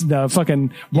dogs. The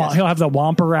fucking he'll have the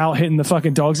Whomper out hitting the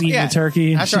fucking dogs eating the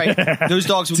turkey. That's right. Those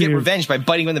dogs will get revenge by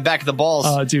biting him in the back of the balls.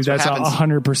 Dude, that's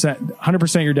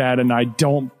 100% your dad, and I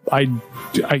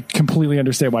completely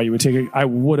understand why you would take it. I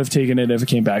would have taken it if it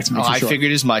came back to me. I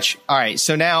figured as much. All right,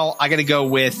 so now I got to go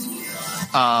with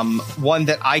one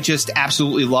that I just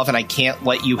absolutely love, and I can't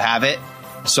let you have it.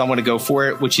 So I'm going to go for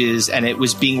it, and it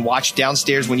was being watched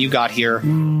downstairs when you got here.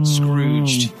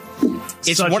 Scrooged.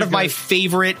 It's one of my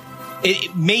favorite.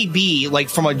 It may be like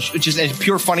from just a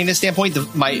pure funniness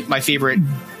standpoint, my favorite.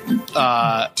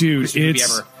 Dude,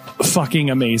 it's ever. Fucking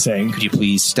amazing. Could you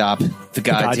please stop the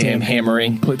goddamn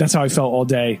hammering? That's how I felt all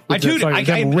day.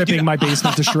 I'm ripping my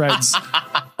basement to shreds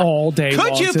all day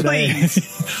long today. Could you please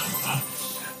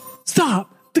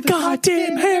stop the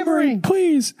goddamn hammering,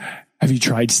 please? have you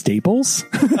tried Staples?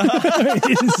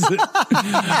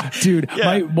 Dude,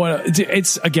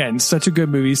 it's again such a good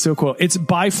movie, so cool. It's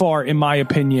by far, in my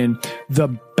opinion, the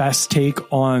best take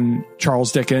on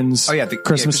Charles Dickens. Oh yeah,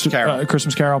 Christmas Carol.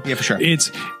 Christmas Carol. Yeah, for sure.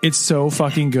 It's so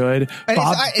fucking good.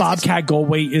 Bobcat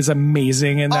Goldthwait is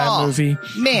amazing in that movie,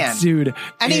 man, dude.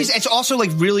 And it's also like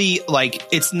really like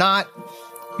it's not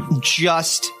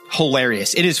just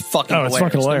hilarious. It is fucking hilarious. It's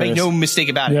fucking hilarious. Make no mistake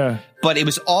about it. Yeah. But it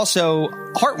was also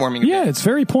heartwarming. Yeah, it's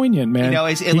very poignant, man. You know,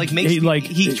 it like makes he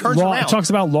turns around. It talks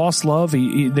about lost love.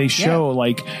 They show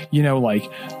like, you know, like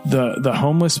the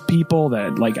homeless people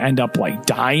that like end up like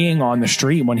dying on the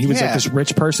street when he was like this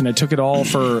rich person that took it all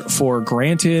for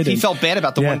granted. He felt bad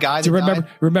about the one guy that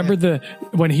remember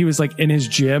when he was like in his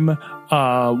gym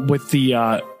with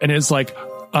the and it's like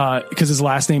because his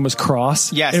last name was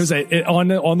Cross. Yes. It was on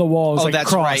the wall. It was like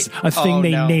that's Cross, right. a thing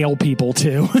they nail people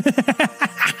to.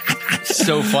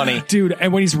 So funny, dude.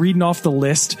 And when he's reading off the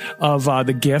list of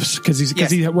the gifts, because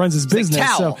he runs his business.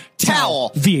 Like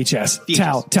towel, VHS,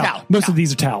 towel. Most of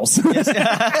these are towels.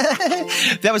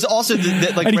 That was also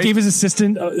like, and he gave his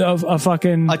assistant a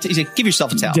fucking. He said, "Give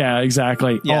yourself a towel." Yeah,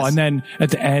 exactly. Yes. Oh, and then at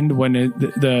the end, when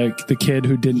the kid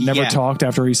who never talked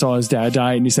after he saw his dad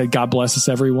die, and he said, "God bless us,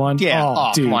 everyone." Yeah.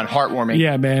 Oh, dude. Come on, heartwarming.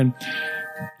 Yeah, man.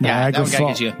 Niagara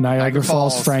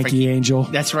Falls, Frankie Angel.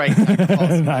 That's right.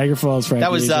 Niagara Falls, Frankie.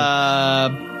 That was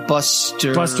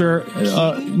Buster.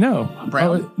 No,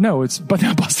 Brown. No, it's but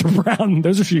not Buster Brown.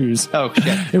 Those are shoes. Oh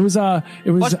shit. It was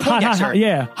hot.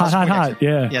 Yeah, hot.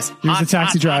 Yeah. Yes. He was a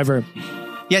taxi driver.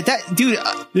 Yeah, that dude.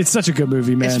 It's such a good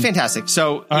movie, man. It's fantastic.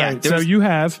 So all right, so you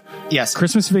have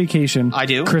Christmas Vacation. I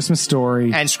do. Christmas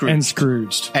Story and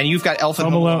Scrooged. And you've got Elf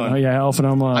and Home Alone. Oh yeah, Elf and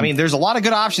Home Alone. I mean, there's a lot of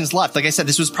good options left. Like I said,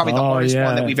 this was probably the hardest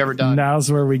one that we've ever done. Now's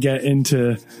where we get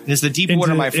into this is the deep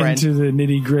water, my friend. Into the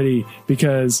nitty gritty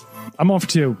because I'm on for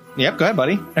two. Yep, go ahead,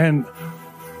 buddy. And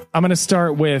I'm going to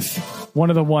start with one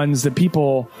of the ones that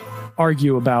people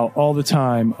argue about all the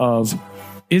time of,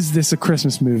 is this a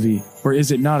Christmas movie or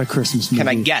is it not a Christmas movie? Can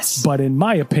I guess? But in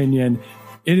my opinion,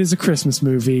 it is a Christmas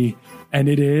movie, and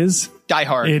it is Die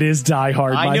Hard. It is Die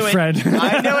Hard, my friend.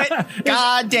 I knew it.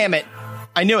 God damn it.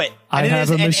 I knew it. I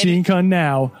have a machine gun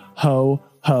now. Ho,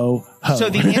 ho, ho. So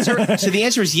the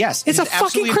answer is yes. It's a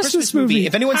fucking Christmas movie.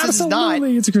 If anyone says it's not,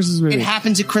 it's a Christmas movie. It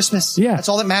happens at Christmas. Yeah. That's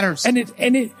all that matters. And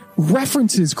it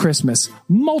references Christmas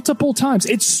multiple times.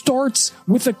 It starts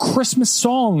with a Christmas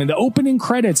song in the opening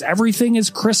credits. Everything is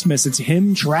Christmas. It's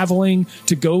him traveling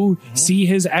to go see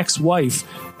his ex-wife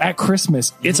at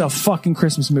Christmas. It's a fucking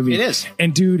Christmas movie. It is.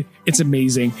 And dude, it's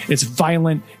amazing. It's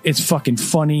violent. It's fucking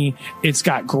funny. It's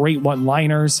got great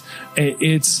one-liners.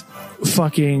 It's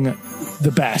fucking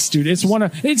the best, dude.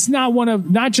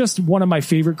 Not just one of my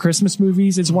favorite Christmas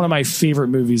movies. It's one of my favorite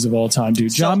movies of all time,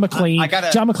 dude. John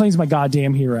McClane. John McClane's my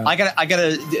goddamn hero. I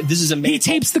gotta. This is amazing. He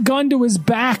tapes the gun to his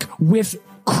back with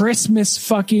Christmas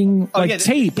fucking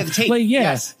tape. The tape. Like,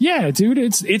 yes. Yeah, dude.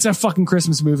 It's a fucking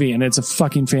Christmas movie, and it's a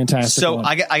fucking fantastic. So one.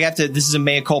 I got to. This is a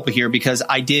mea culpa here because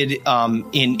I did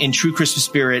in true Christmas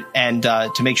spirit, and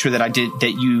to make sure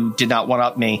that you did not one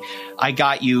up me, I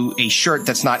got you a shirt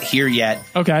that's not here yet.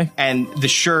 Okay. And the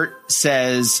shirt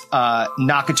says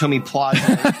Nakatomi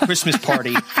Plaza Christmas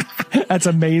Party. That's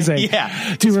amazing.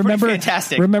 Yeah. Do you remember?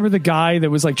 Fantastic. Remember the guy that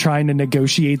was like trying to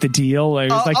negotiate the deal? He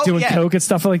was doing coke and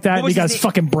stuff like that. And he got his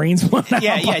fucking brains blown out.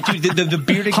 Yeah, dude. The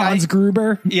bearded guy. Hans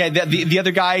Gruber. Yeah, the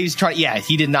other guy is trying. Yeah,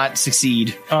 he did not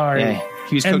succeed. All right. Yeah,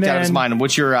 he was coked out of his mind.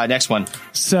 What's your next one?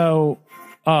 So,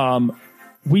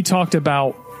 we talked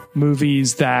about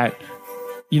movies that,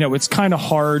 it's kind of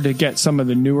hard to get some of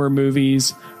the newer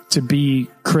movies to be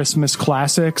Christmas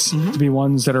classics, to be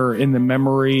ones that are in the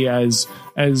memory as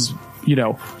ones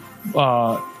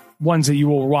that you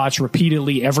will watch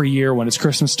repeatedly every year when it's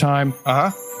Christmas time.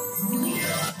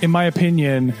 In my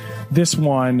opinion, this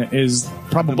one is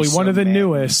probably one of the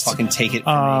newest. Fucking take it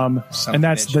from me, and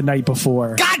that's The Night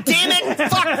Before. God damn it!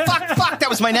 Fuck! That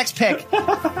was my next pick.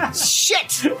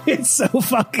 Shit! It's so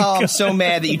fucking good. I'm so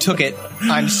mad that you took it.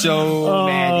 I'm so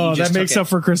mad that you just that makes up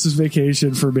for Christmas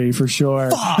Vacation for me, for sure.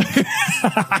 Fuck!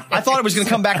 I thought it was going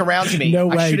to come back around to me. No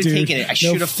way, I should have dude. taken it. I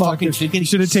should have fucking taken it. You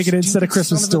should have taken it instead of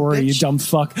Christmas Story, you dumb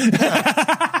fuck.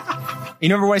 You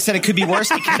remember when I said it could be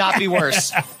worse? It cannot be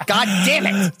worse. God damn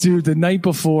it. Dude, The Night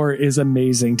Before is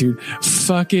amazing, dude.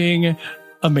 Fucking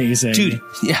amazing. Dude,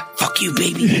 yeah, fuck you,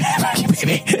 baby. Fuck you,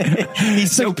 baby.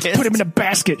 He's so pissed. Put him in a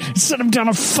basket. Set him down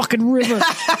a fucking river.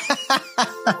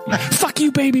 Fuck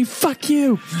you, baby. Fuck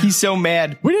you. He's so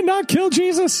mad. We did not kill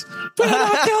Jesus. We did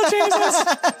not kill Jesus.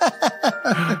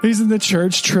 He's in the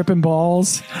church tripping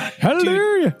balls.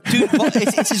 Hallelujah. Dude, well,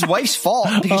 it's his wife's fault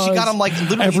because she got him like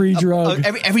literally every drug.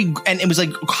 Every, and it was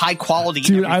like high quality.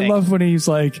 Dude, I love when he's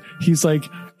like,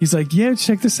 yeah,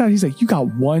 check this out. He's like, you got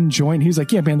one joint. He's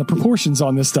like, yeah, man, the proportions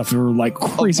on this stuff are like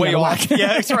crazy. Way off. Yeah,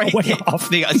 that's right. Way off.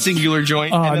 They got a singular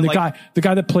joint. And the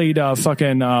guy that played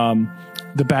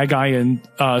the bad guy in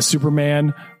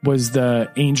Superman was the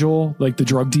angel, like the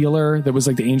drug dealer that was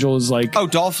like the angel is like... Oh,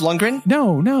 Dolph Lundgren?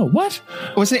 No. What?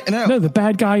 Was it? No, the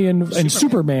bad guy in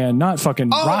Superman, not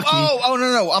fucking Rocky.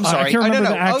 No. I'm sorry. I can't remember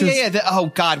the actor's,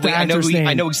 God. Wait, I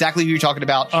know exactly who you're talking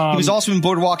about. He was also in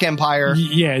Boardwalk Empire.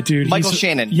 Yeah, dude. Michael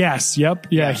Shannon. Yes. Yep.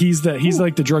 Yeah. He's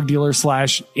like the drug dealer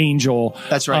 / angel.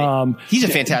 That's right. He's a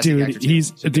fantastic dude.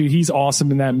 actor. He's awesome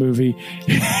in that movie.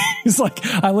 He's like,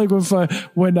 I like when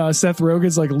Seth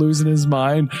Rogen's like losing his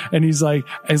mind and he's like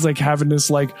having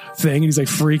this like thing and he's like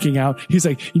freaking out. He's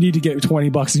like, you need to get $20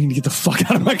 and you need to get the fuck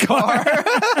out of my car.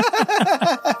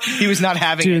 He was not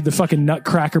having it. The fucking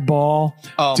Nutcracker Ball.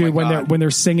 Oh, dude, my God. when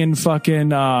they're singing fucking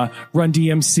Run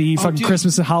DMC, fucking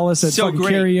Christmas in Hollis at fucking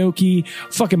great. karaoke.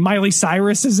 Fucking Miley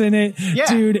Cyrus is in it. Yeah.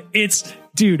 Dude, it's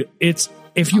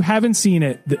if you haven't seen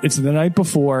it, it's The Night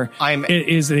Before. It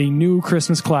is a new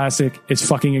Christmas classic. It's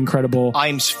fucking incredible.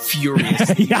 I'm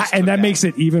furious. Yeah, and that makes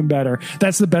it even better.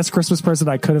 That's the best Christmas present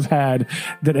I could have had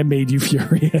that it made you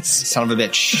furious. Son of a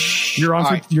bitch. You're on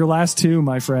for your last two,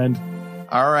 my friend.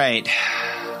 All right.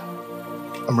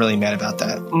 I'm really mad about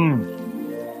that.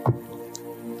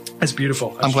 That's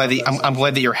beautiful. I'm glad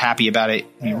that you're happy about it,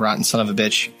 you rotten son of a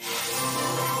bitch.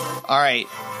 All right.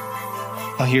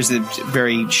 Well, here's the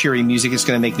very cheery music. It's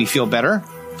going to make me feel better.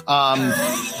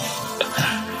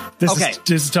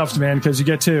 This is tough, man, because you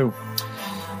get two.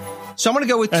 So I'm going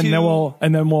to go with two.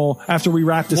 And then we'll after we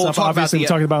wrap this up, obviously we're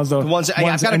talking about the ones.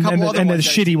 I've got a couple other and ones.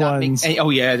 And the shitty ones.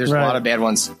 There's a lot of bad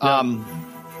ones. Yeah.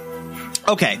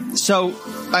 Okay, so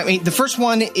I mean, the first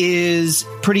one is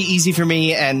pretty easy for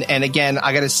me, and again,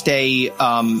 I got to stay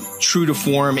true to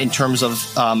form in terms of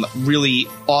really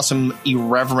awesome,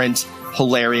 irreverent,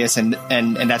 hilarious, and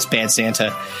that's Bad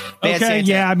Santa. Santa.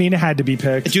 Yeah, I mean, it had to be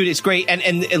picked, dude. It's great,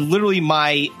 and literally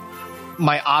my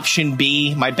option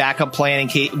B, my backup plan in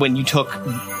case when you took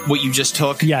what you just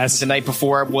took, the night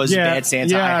before was Bad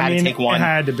Santa. I had to take one. It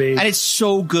had to be, and it's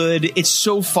so good. It's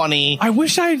so funny. I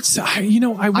wish I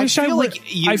feel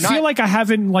like I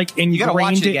haven't like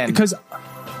ingrained it because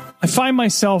I find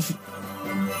myself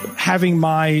having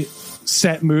my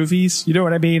set movies, you know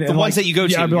what I mean? The ones that you go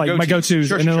to. Yeah, like my go-tos.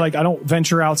 Sure, and then like I don't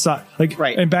venture outside. Like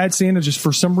and Bad Santa just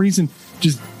for some reason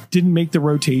just didn't make the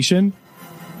rotation.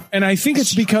 And I think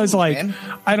it's because like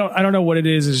I don't know what it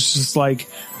is. It's just like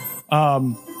I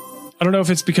don't know if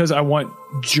it's because I want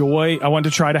joy. I want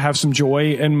to try to have some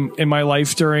joy in my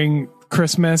life during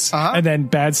Christmas, and then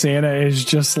Bad Santa is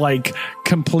just like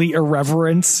complete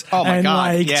irreverence. Oh my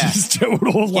God! Like, just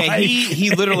total. Like, he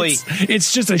literally.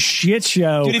 It's just a shit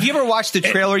show, dude. If you ever watched the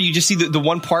trailer, you just see the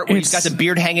one part where he's got the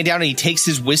beard hanging down and he takes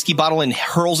his whiskey bottle and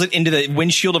hurls it into the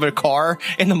windshield of a car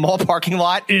in the mall parking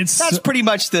lot. That's pretty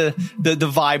much the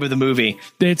vibe of the movie.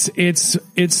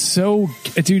 It's so,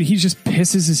 dude. He just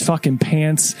pisses his fucking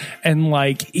pants and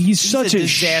like he's such a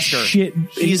disaster. Shit.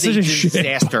 He's such a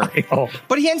disaster.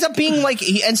 But he ends up being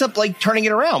he ends up turning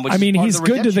it around. Which I mean, he's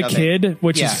good to the of kid,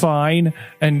 which is fine.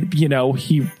 And, you know,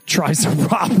 he tries to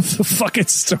rob the fucking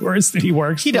stores that he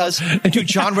works. He does. Dude,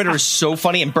 John Ritter is so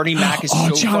funny, and Bernie Mac is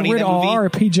so John funny Ritter, in that movie.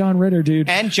 R.I.P. John Ritter, dude.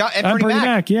 And Bernie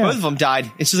Mac. Yeah. Both of them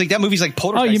died. It's just like that movie's like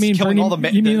Poltergeist. You mean killing Bernie, all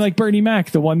the you mean like Bernie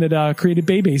Mac, the one that created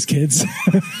Bebe's Kids?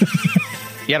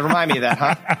 You had to remind me of that,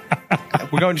 huh?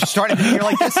 We're going to start it here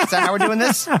like this? Is that how we're doing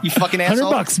this? You fucking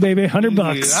asshole. $100, baby.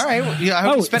 $100. All right. Well, I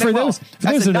hope you spend it well.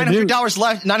 That's $900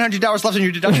 left. $900 left in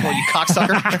your deductible, you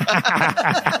cocksucker.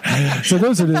 So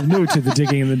those are the new to the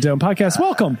Digging in the Dome podcast.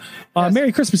 Welcome.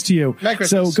 Merry Christmas to you. Merry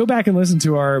Christmas. So go back and listen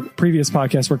to our previous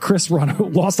podcast where Chris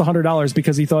lost $100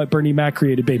 because he thought Bernie Mac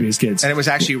created Baby's Kids. And it was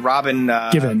actually Robin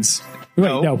Givens. Wait,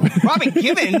 no. Robin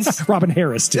Givens? Robin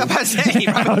Harris, too. I was about to say,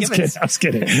 Robin Givens. I was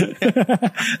kidding.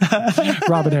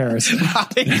 Robin Harris.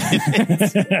 Robin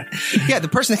Givens. Yeah, the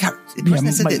person that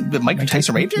said that Mike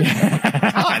Tyson raped her?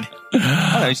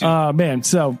 God. Man,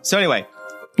 so anyway.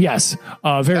 Yes.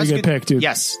 Very good pick, dude.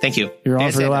 Yes, thank you. You're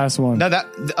on for your last one. No,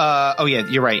 yeah,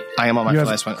 you're right. I am on my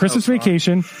last one. Christmas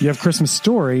Vacation. You have Christmas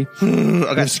Story.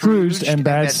 I got Scrooged and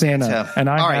Bad Santa. And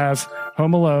I have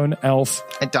Home Alone, Elf,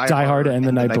 Die Hard, and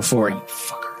The Night Before. You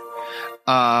fucker.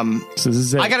 So this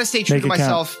is it. I got to stay true Make to it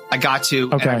myself. count. I got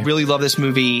to. Okay. And I really love this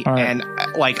movie. All right. And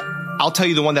like, I'll tell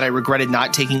you the one that I regretted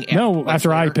not taking.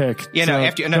 After I pick. Yeah, So no,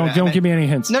 after. No, don't give me any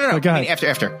hints. No. Go ahead.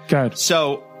 After. Go ahead.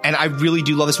 So, and I really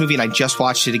do love this movie, and I just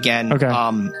watched it again. Okay.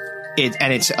 It's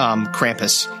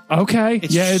Krampus. Okay.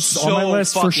 It's on my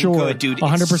list for sure. Good, dude.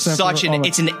 100%.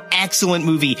 It's an excellent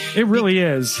movie. It really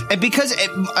is. And because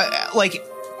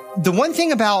the one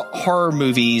thing about horror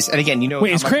movies, and again,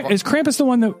 wait, is Krampus the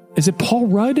one that is it Paul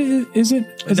Rudd? Is it?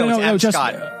 It's Adam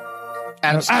Scott.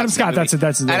 Adam Scott. That's it.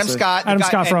 Adam Scott. Adam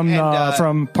Scott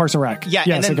from Parks and Rec. Yeah,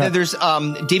 yes, and then there's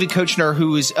David Koechner,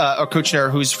 who's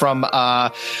from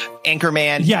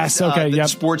Anchorman. Yes. Okay. The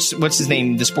sports. What's his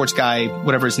name? The sports guy.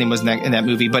 Whatever his name was in that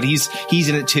movie. But he's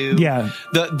in it too. Yeah.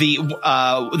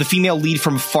 The female lead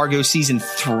from Fargo season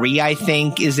 3, I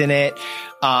think, is in it.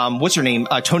 What's her name?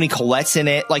 Toni Collette's in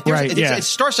it. Like, it's a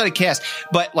star-studded cast.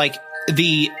 But like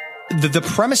the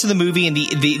premise of the movie and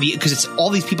the because it's all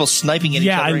these people sniping at each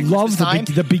other. Yeah, I love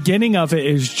the beginning of it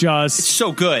is just it's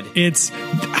so good. It's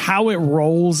how it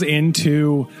rolls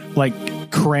into like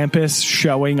Krampus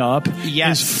showing up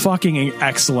is fucking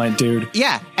excellent, dude.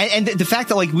 Yeah, and the fact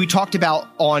that like we talked about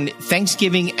on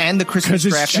Thanksgiving and the Christmas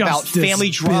draft about family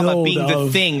drama being the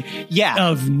thing,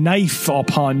 of knife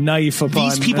upon knife upon.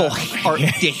 These people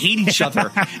they hate each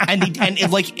other, and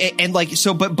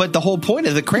so. But the whole point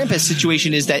of the Krampus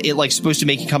situation is that it like supposed to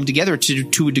make you come together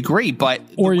to a degree, but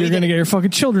or you're gonna get your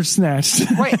fucking children snatched,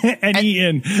 right, and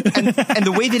eaten. and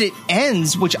the way that it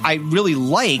ends, which I really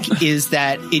like, is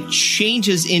that it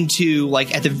changes into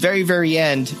like at the very, very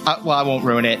end. Well, I won't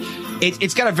ruin it.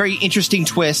 It's got a very interesting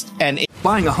twist. And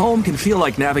buying a home can feel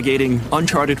like navigating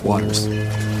uncharted waters.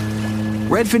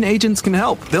 Redfin agents can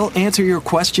help. They'll answer your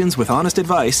questions with honest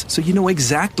advice so you know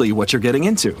exactly what you're getting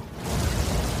into.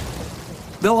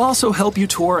 They'll also help you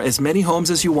tour as many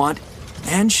homes as you want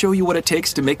and show you what it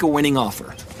takes to make a winning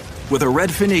offer. With a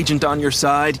Redfin agent on your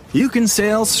side, you can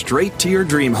sail straight to your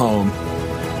dream home.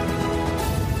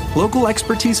 Local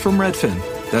expertise from Redfin.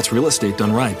 That's real estate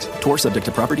done right. Tour subject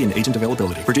to property and agent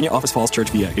availability. Virginia Office Falls Church,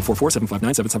 VA.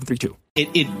 844-759-7732.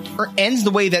 It ends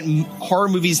the way that horror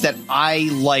movies that I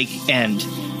like end.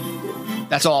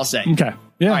 That's all I'll say. Okay.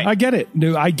 Yeah, right. I get it.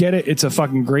 No, I get it. It's a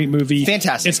fucking great movie.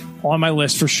 Fantastic. It's on my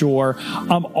list for sure.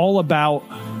 I'm all about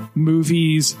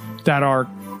movies that are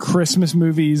Christmas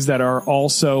movies that are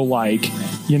also like,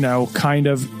 kind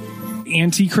of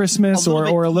anti-Christmas or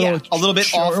a little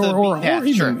bit off the beaten path.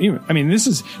 Even, I mean,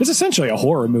 it's essentially a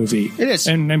horror movie. It is,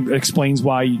 and it explains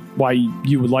why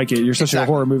you would like it. You're such a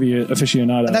horror movie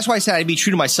aficionado. And that's why I said I'd be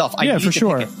true to myself. For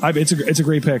sure. It's a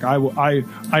great pick.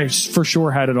 I for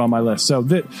sure had it on my list. So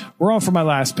we're on for my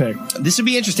last pick. This would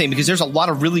be interesting because there's a lot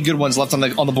of really good ones left on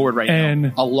the board right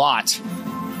now. A lot.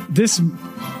 This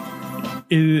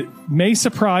may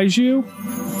surprise you,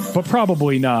 but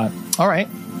probably not. All right.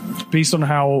 Based on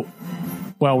how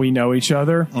well we know each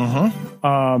other.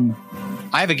 I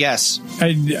have a guess.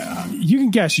 And you can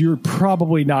guess. You're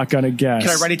probably not going to guess. Can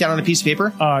I write it down on a piece of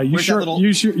paper? You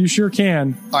sure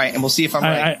can. All right, and we'll see if I'm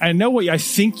right. I know what I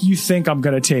think you think I'm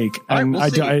going to take, and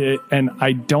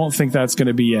I don't think that's going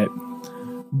to be it.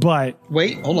 But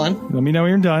wait, hold on. Let me know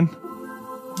when you're done.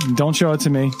 Don't show it to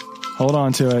me. Hold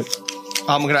on to it.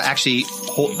 I'm going to actually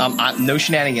hold. No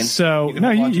shenanigans. So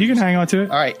you can hang on to it.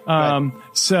 All right.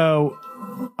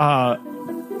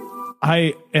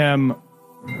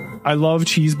 I love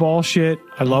cheeseball shit.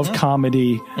 I love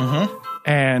comedy.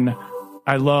 And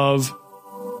I love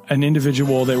an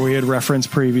individual that we had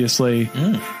referenced previously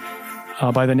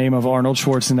by the name of Arnold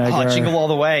Schwarzenegger. Oh, Jingle All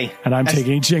the Way. And I'm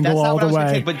taking Jingle All the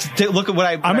Way. But look at what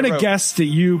I'm going to guess that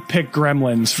you picked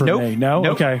Gremlins for me. No?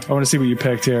 Nope. Okay. I want to see what you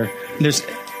picked here. There's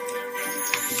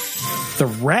The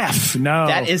Ref. No,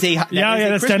 that is a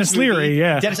that's Dennis Leary.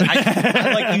 Yeah, Dennis,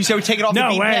 I like you. So take it off.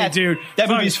 No the way, path. Dude. That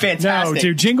movie is fantastic. No,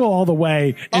 dude. Jingle All the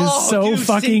Way is so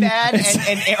fucking. Sinbad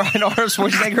and Arnold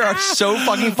Schwarzenegger are so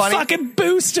fucking funny. Fucking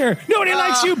Booster. Nobody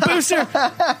likes you, Booster.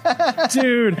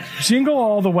 Dude, Jingle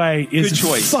All the Way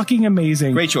is fucking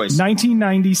amazing. Great choice.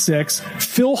 1996.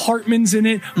 Phil Hartman's in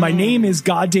it. My name is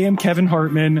goddamn Kevin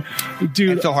Hartman.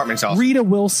 Dude, and Phil Hartman's awesome. Rita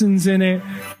Wilson's in it.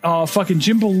 Fucking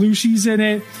Jim Belushi's in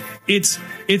it. It's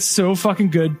so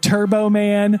fucking good. Turbo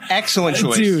Man. Excellent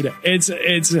choice. Dude, it's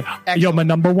you're my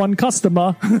number one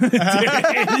customer. Dude,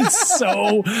 it's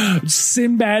so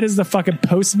Sinbad is the fucking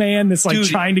postman that's like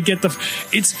trying to get the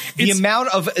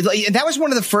amount of that was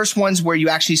one of the first ones where you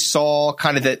actually saw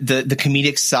kind of the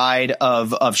comedic side of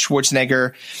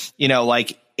Schwarzenegger.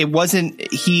 Like it wasn't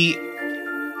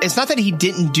it's not that he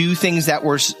didn't do things that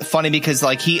were funny because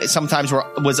like he sometimes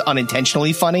was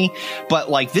unintentionally funny, but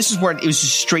like this is where it was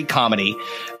just straight comedy.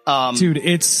 Dude,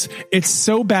 it's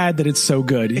so bad that it's so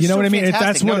good. You know what I mean?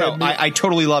 Fantastic. I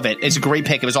totally love it. It's a great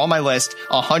pick. It was on my list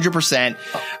 100%.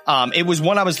 It was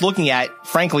one I was looking at,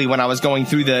 frankly, when I was going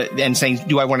through and saying,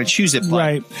 do I want to choose it? But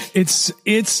right. It's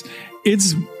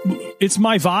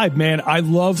my vibe, man. I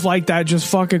love like that just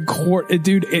fucking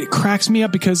dude, it cracks me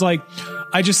up because like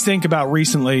I just think about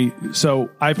recently. So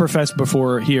I professed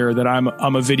before here that I'm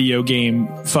a video game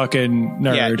fucking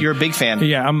nerd. Yeah, you're a big fan.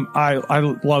 Yeah, I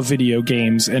love video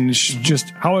games and just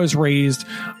how I was raised.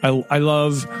 I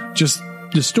love just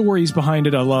the stories behind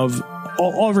it. I love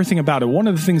everything about it. One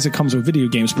of the things that comes with video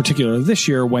games, particularly this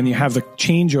year, when you have the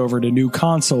changeover to new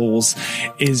consoles,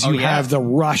 is you have the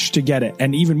rush to get it,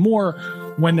 and even more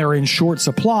when they're in short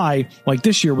supply, like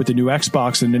this year with the new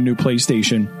Xbox and the new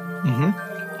PlayStation.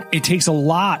 It takes a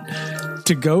lot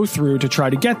to go through to try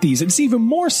to get these. It's even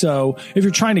more so if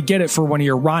you're trying to get it for one of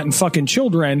your rotten fucking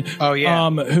children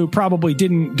who probably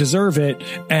didn't deserve it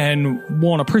and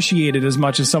won't appreciate it as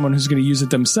much as someone who's going to use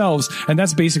it themselves. And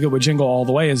that's basically what Jingle All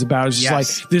the Way is about. It's just like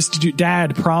this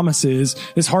dad promises,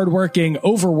 this hardworking,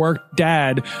 overworked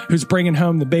dad who's bringing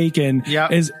home the bacon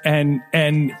is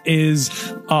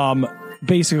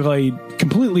basically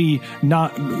completely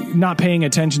not paying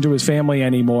attention to his family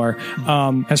anymore,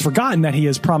 has forgotten that he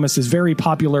has promised this very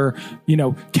popular,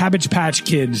 Cabbage Patch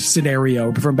Kid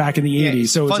scenario from back in the 80s.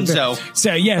 So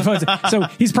Funzo. So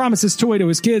he's promised this toy to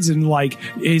his kids and like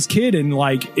his kid and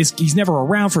like he's never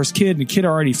around for his kid and the kid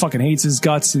already fucking hates his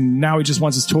guts and now he just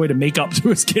wants his toy to make up to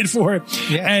his kid for it.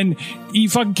 And he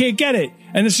fucking can't get it.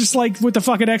 And it's just like with the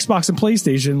fucking Xbox and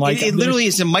PlayStation, like it literally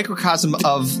is a microcosm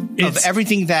of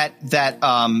everything that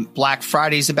Black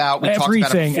Friday's about. We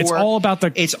everything. Talked about it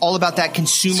before. It's all about that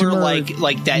consumer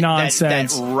like that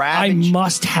nonsense. That ravage. I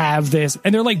must have this,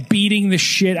 and they're like beating the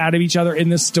shit out of each other in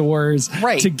the stores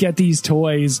to get these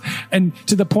toys, and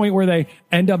to the point where they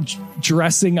end up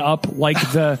dressing up like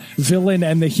the villain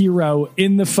and the hero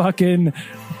in the fucking.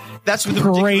 That's what the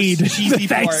parade. Cheesy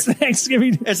part.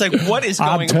 Thanksgiving. It's like, what is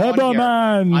going on here? I'm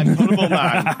Turbo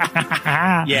Man.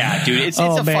 Yeah, dude, it's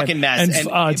a fucking mess.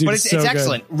 But it's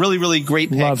excellent. Good. Really, really great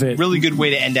pick. Love it. Really good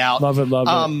way to end out. Love it.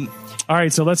 All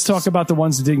right, so let's talk about the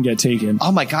ones that didn't get taken.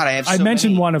 Oh my god, I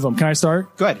mentioned one of them. Can I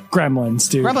start? Go ahead. Gremlins,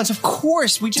 dude. Gremlins, of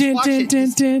course. We just watched it.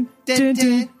 It's so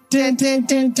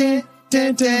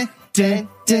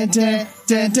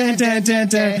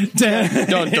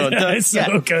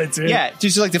good, dude. Yeah,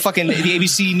 just like the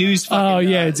ABC News.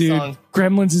 Fucking, dude. Song.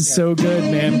 Gremlins is so good,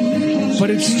 man. But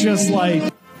it's just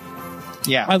like.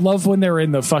 Yeah, I love when they're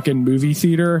in the fucking movie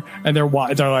theater and they're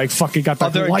like fucking got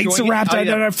the lights wrapped and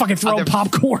they're fucking throwing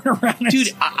popcorn around it.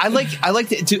 Dude, I like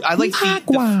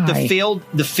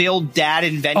the failed dad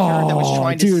inventor that was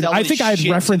trying to sell. I think I had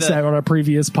referenced that on a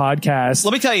previous podcast.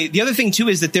 Let me tell you, the other thing too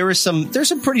is that there's some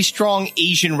pretty strong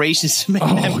Asian racism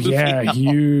in that movie. Yeah,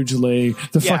 hugely.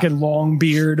 The fucking long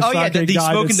beard. He's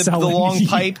smoking the long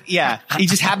pipe. Yeah, he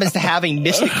just happens to have a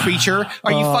mystic creature.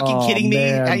 Are you fucking kidding me?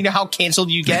 You know how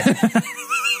canceled you get?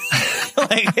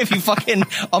 Like if you fucking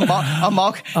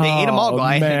amok, they ate them all,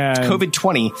 guy.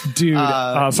 COVID-20, dude.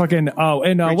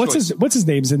 What's his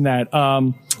name's in that?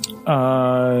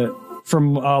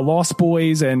 From Lost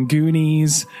Boys and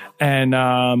Goonies and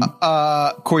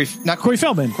Corey Feldman. Corey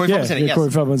Feldman's in it. Yes. Corey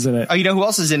Feldman's in it. Oh, you know who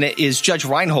else is in it? Is Judge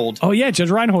Reinhold. Oh yeah,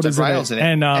 Judge Reinhold is in it.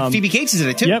 And Phoebe Cates is in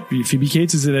it too. Yep, Phoebe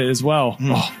Cates is in it as well.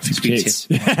 Phoebe Cates.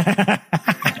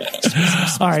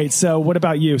 All right, so what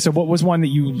about you? So what was one that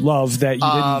you loved that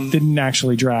you didn't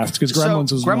actually draft? Because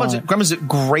Gremlins was Gremlins a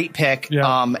great pick.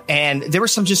 Yeah. And there were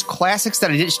some just classics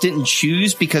that I just didn't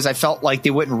choose because I felt like they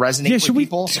wouldn't resonate with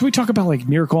people. Should we talk about like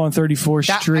Miracle on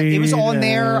 34th Street? It was on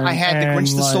there. I had The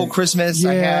Grinch that Stole Christmas.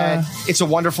 I had It's a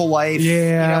Wonderful Life.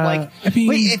 Yeah.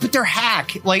 But they're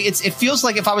hack. Like it feels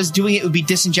like if I was doing it, it would be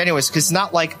disingenuous because it's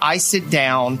not like I sit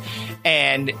down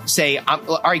and say,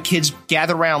 all right, kids,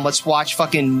 gather around. Let's watch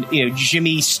fucking,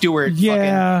 Jimmy Stewart.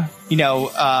 Yeah.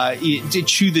 To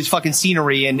chew this fucking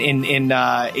scenery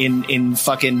in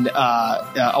fucking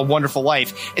A Wonderful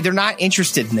Life. They're not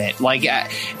interested in it. Like,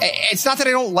 it's not that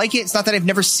I don't like it. It's not that I've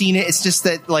never seen it. It's just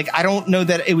that, like, I don't know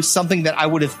that it was something that I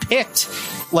would have picked,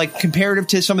 like, comparative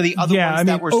to some of the other ones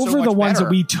that were over so much the ones better.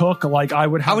 that we took. Like, I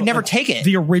would never take it.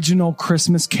 The original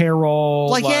Christmas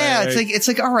Carol. It's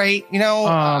like, all right,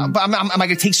 but am I going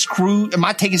to take Scrooge? Am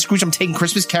I taking Scrooge? I'm taking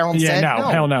Christmas Carol instead. Yeah, no,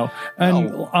 hell no.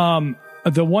 And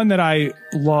the one that I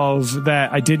love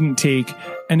that I didn't take,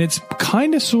 and it's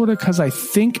kind of sort of because I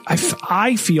think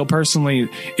I feel personally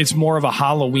it's more of a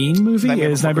Halloween movie.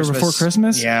 Nightmare Before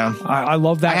Christmas. Yeah, I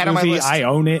love that movie. I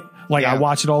own it. Like I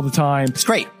watch it all the time. It's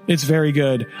great. It's very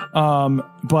good.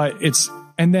 But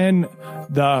and then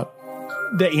the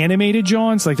the animated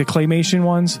Jaws, like the claymation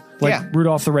ones, like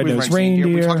Rudolph the Red-Nosed Reindeer.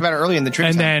 We talked about it earlier in the trivia.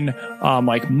 And then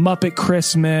like Muppet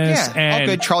Christmas and all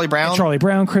good. Charlie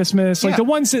Brown Christmas, like the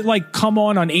ones that like come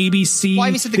on ABC. Well,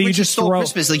 I said the Grinch Stole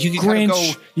Christmas. Like you could kind of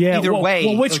go either way.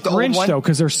 Well, which Grinch though?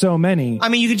 Because there's so many. I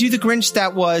mean, you could do the Grinch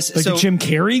that was like the Jim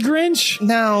Carrey Grinch.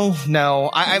 No.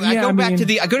 I go back to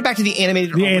the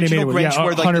animated original Grinch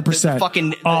where like 100%. the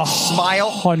fucking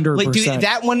smile. 100%. Like, dude,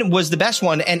 that one was the best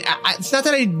one, and it's not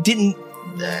that I didn't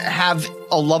have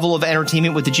a level of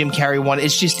entertainment with the Jim Carrey one.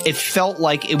 It's just it felt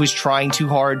like it was trying too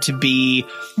hard to be.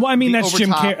 Well, I mean that's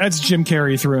Jim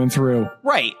Carrey through and through,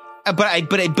 right? But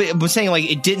I was saying like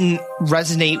it didn't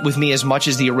resonate with me as much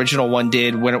as the original one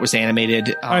did when it was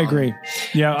animated. I agree.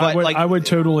 Yeah, but I would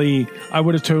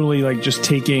have totally like just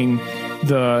taking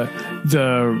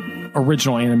the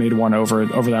original animated one over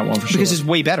that one for sure because it's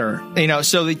way better.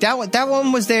 So that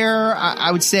one was there.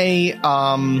 I would say.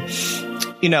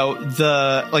 We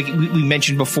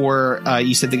mentioned before,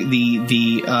 you said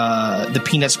the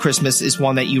Peanuts Christmas is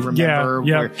one that you remember.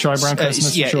 Yeah, Charlie Brown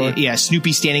Christmas. Yeah,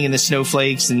 Snoopy standing in the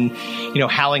snowflakes and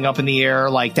howling up in the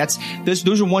air. Like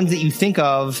those are ones that you think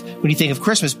of when you think of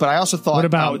Christmas. But I also thought,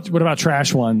 what about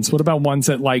trash ones? What about ones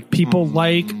that like people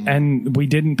like and we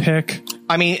didn't pick?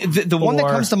 I mean, the one that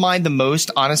comes to mind the most,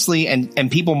 honestly,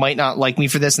 and people might not like me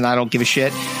for this, and I don't give a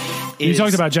shit. You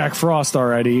talked about Jack Frost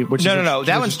already, which no,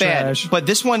 that one's bad. Trash. But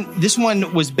this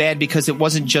one was bad because it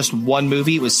wasn't just one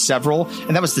movie; it was several,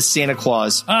 and that was the Santa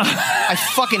Claus. I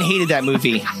fucking hated that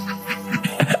movie.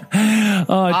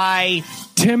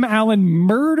 Tim Allen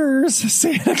murders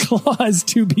Santa Claus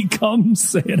to become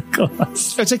Santa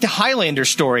Claus. It's like the Highlander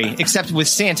story, except with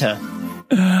Santa.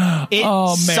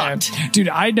 It sucked. Dude,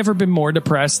 I'd never been more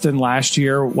depressed than last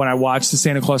year when I watched the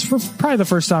Santa Claus for probably the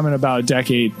first time in about a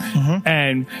decade. Mm-hmm.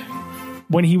 And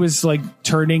when he was like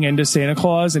turning into Santa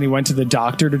Claus and he went to the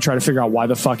doctor to try to figure out why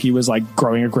the fuck he was like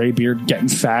growing a gray beard, getting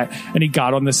fat, and he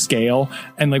got on the scale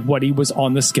and like what he was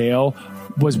on the scale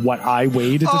was what I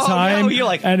weighed at the time. No, you're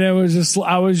like, and I was just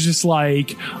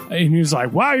like, and he was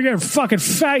like, wow, you're getting fucking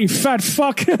fat, you fat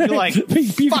fuck. You're like,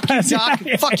 fuck you, Doc.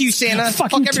 Fuck you, Santa.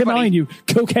 Fuck you, everybody. Tim Allen, you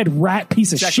cokehead rat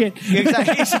piece of shit.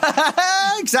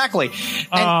 Exactly.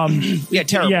 And, yeah,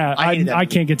 terrible. Yeah, I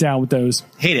can't get down with those.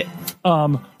 Hate it.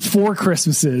 4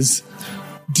 Christmases.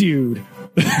 Dude.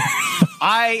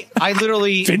 I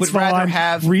literally Vince would rather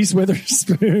have Reese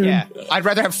Witherspoon. Yeah, I'd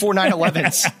rather have 4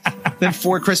 9/11s than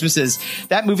 4 Christmases.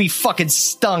 That movie fucking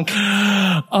stunk.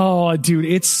 Oh, dude,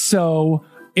 it's so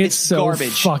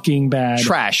garbage, fucking bad,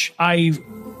 trash. I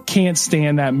can't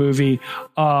stand that movie.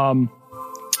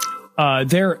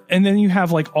 And then you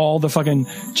have like all the fucking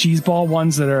cheeseball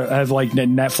ones that have like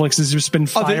Netflix has just been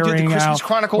firing the Christmas out.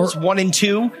 Chronicles 1 and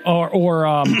 2,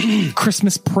 or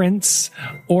Christmas Prince,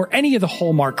 or any of the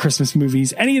Hallmark Christmas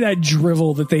movies, any of that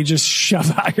drivel that they just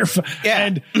shove out your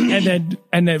and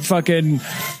then fucking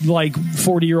like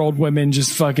 40-year-old women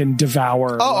just fucking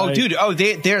devour. Dude,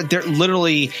 they're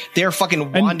literally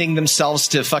fucking wanding themselves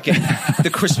to fucking the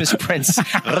Christmas Prince.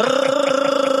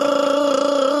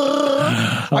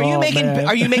 Are you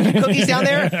making cookies down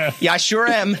there? Yeah, I sure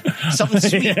am.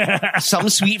 Something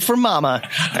sweet for Mama.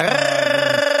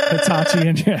 Hitachi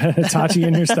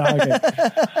in your stocking.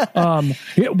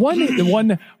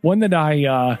 One that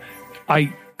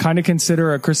I kind of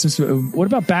consider a Christmas. What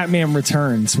about Batman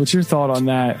Returns? What's your thought on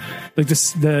that? Like the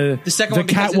second one,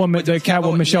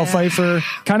 Catwoman, Michelle Pfeiffer,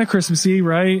 kind of Christmassy,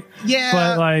 right? Yeah,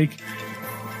 but like.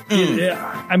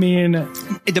 Yeah, I mean,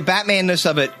 the Batmanness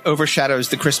of it overshadows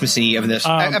the Christmassy of this.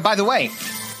 By the way,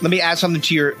 let me add something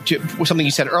to something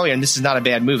you said earlier, and this is not a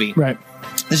bad movie. Right.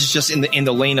 This is just in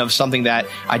the lane of something that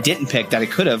I didn't pick that I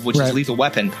could have, which is Lethal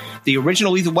Weapon. The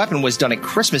original Lethal Weapon was done at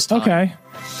Christmas time. Okay.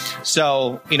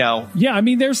 So, Yeah, I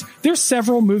mean, there's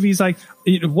several movies like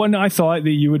one I thought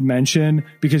that you would mention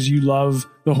because you love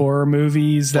the horror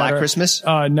movies. Black Christmas?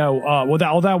 No.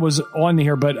 That was on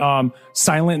here, but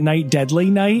Silent Night, Deadly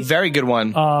Night. Very good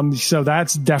one. So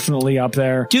that's definitely up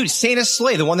there. Dude, Santa's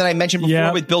Sleigh, the one that I mentioned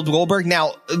before with Bill Goldberg.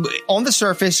 Now, on the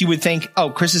surface, you would think, oh,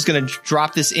 Chris is going to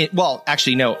drop this in. Well,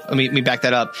 actually, no. Let me back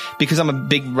that up. Because I'm a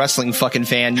big wrestling fucking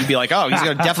fan, you'd be like, oh, he's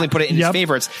going to definitely put it in his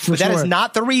favorites. But that is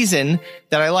not the reason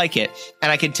that I like it.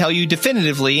 And I can tell you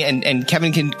definitively, and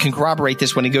Kevin can corroborate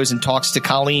this when he goes and talks to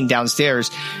Colleen downstairs.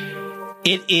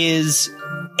 It is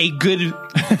a good,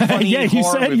 funny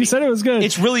you said it was good.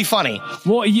 It's really funny.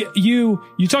 Well, you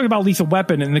talked about Lethal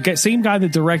Weapon, and the same guy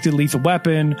that directed Lethal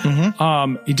Weapon,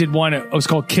 he did one. It was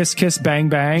called Kiss Kiss Bang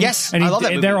Bang. Yes, and I love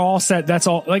that movie. They're all set. That's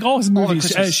all. Like all his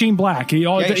movies. Shane Black. He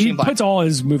puts all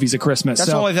his movies at Christmas.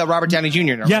 That's all with Robert Downey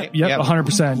Jr. Right? Yep,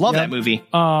 100%. Love that movie.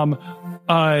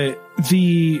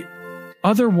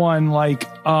 other one like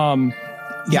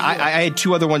yeah, I had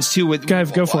two other ones too.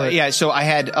 Go for it. Yeah, so I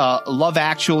had Love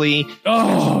Actually.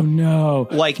 Oh no!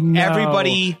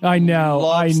 Everybody, I know,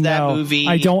 loves that movie.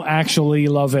 I don't actually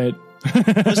love it.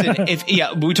 Listen,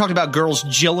 we talked about girls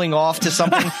jilling off to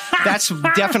something. That's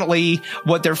definitely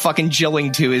what they're fucking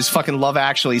jilling to is fucking Love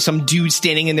Actually. Some dude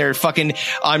standing in there fucking,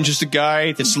 I'm just a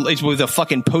guy that's with a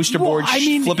fucking poster board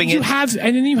flipping it.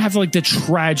 And then you have like the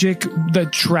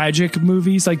tragic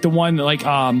movies, like the one like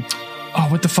oh,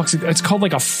 what the fuck's it? It's called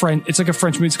like it's like a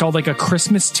French movie. It's called like A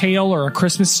Christmas Tale or a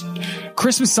Christmas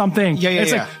something. Yeah.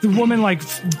 It's like the woman like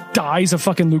dies of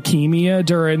fucking leukemia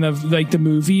during the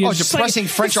movie. Oh, depressing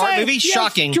French art movie?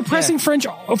 Shocking. Depressing French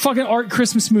fucking art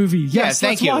Christmas movie. Yes,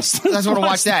 thank you. I just want to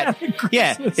watch that.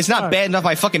 Yeah, it's not bad enough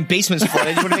my fucking basement's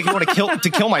flooded. I just want to make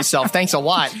me kill myself. Thanks a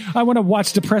lot. I want to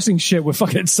watch depressing shit with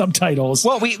fucking subtitles.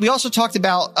 Well, we also talked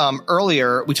about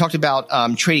earlier, we talked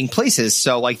about Trading Places.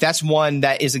 So like that's one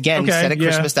that is again set at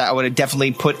Christmas that I would have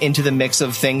definitely put into the mix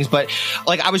of things. But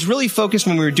like I was really focused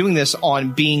when we were doing this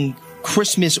on being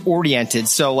Christmas oriented.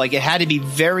 So like it had to be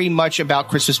very much about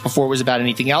Christmas before it was about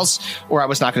anything else, or I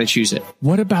was not going to choose it.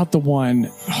 What about the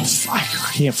one?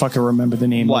 I can't fucking remember the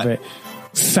name of it.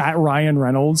 Fat Ryan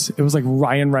Reynolds. It was like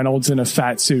Ryan Reynolds in a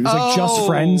fat suit. It was like Just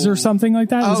Friends or something like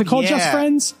that. Was it called Just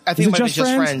Friends? I think it might be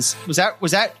Just Friends. Was that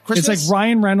Christmas? It's like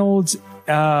Ryan Reynolds.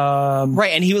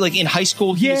 Right, and he was like in high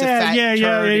school. He was a fat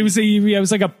turd. He was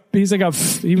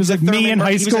like me in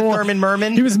high school. He was a Thurman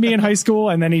Merman. He was me in high school,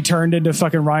 and then he turned into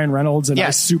fucking Ryan Reynolds, and I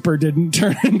super didn't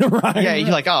turn into Ryan. Yeah, you're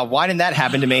like, oh, why didn't that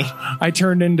happen to me? I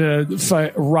turned into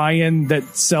Ryan that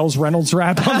sells Reynolds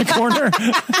wrap on the corner.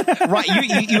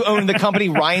 Right, you own the company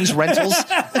Ryan's Rentals.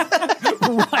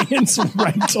 Ryan's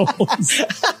Rentals.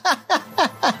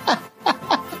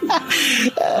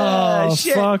 Oh,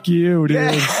 shit. Fuck you,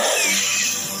 dude.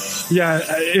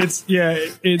 It's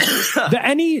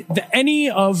any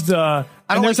of the.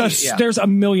 And there's a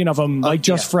million of them, like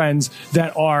Just Friends,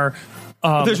 that are.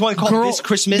 There's one called This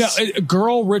Christmas. A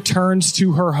girl returns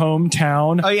to her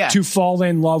hometown to fall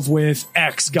in love with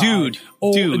X guy.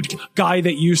 Dude, guy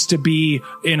that used to be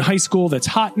in high school that's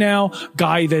hot now,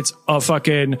 guy that's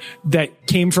that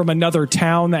came from another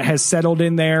town that has settled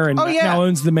in there and now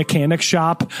owns the mechanic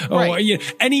shop. Right.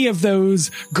 Any of those,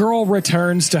 girl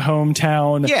returns to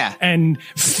hometown and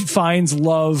finds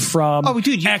love from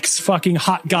X fucking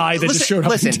hot guy that just showed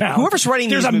up in town. Whoever's writing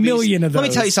there's these a million of those. Let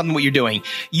me tell you something what you're doing.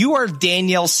 You are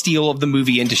Danielle Steele of the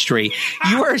movie industry.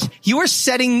 You are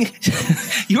setting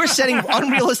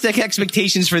unrealistic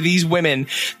expectations for these women.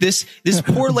 This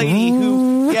poor lady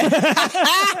who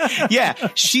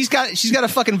she's got a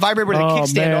fucking vibrator with a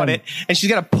kickstand on it, and she's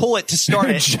got to pull it to start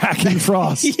it. Jack and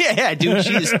Frost. Yeah, dude,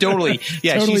 she is totally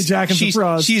Jack and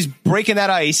Frost. She's breaking that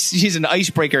ice. She's an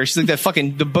icebreaker. She's like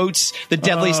the boats, the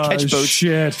deadliest catch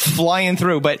boats flying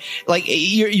through. But like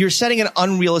you're setting an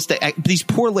unrealistic. These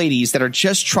poor ladies that are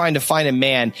just trying to find a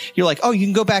man. You're like, oh, you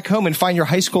can go back home and find your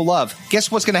high school love. Guess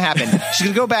what's going to happen? She's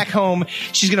going to go back home.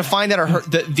 She's going to find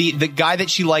that the guy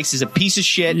that she likes is a piece of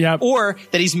shit, or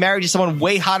that he's married to someone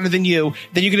way hotter than you.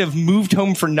 Then you're going to have moved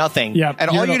home for nothing. And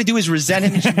all you're going to do is resent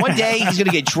him. One day he's going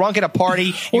to get drunk at a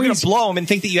party. You're going to blow him and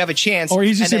think that you have a chance. Or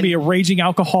he's just going to be a raging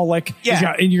alcoholic.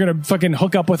 And you're going to fucking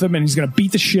hook up with him, and he's going to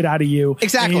beat the shit out of you.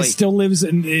 Exactly.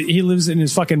 And he lives in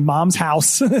his fucking mom's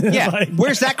house. Yeah.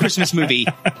 Where's that Christmas movie?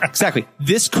 Exactly.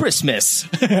 This Christmas.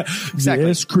 Exactly.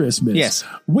 This Christmas. Yes.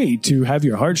 Wait to have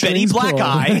your heartstrings Betty Black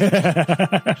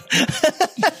Eye.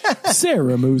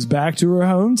 Sarah moves back to her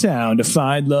hometown to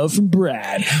find love from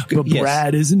Brad, but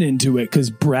Brad isn't into it because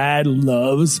Brad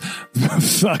loves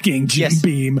fucking Jim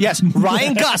Beam. Yes,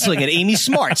 Ryan Gosling and Amy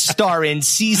Smart star in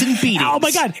Season Beatings. Oh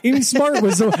my God, Amy Smart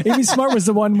was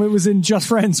the one who was in Just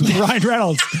Friends with Ryan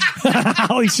Reynolds.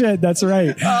 Holy shit, that's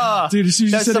right, dude. She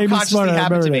just said Amy Smart. I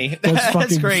remember it. That's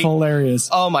fucking great. Hilarious.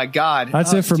 Oh my God,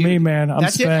 that's it for me, man.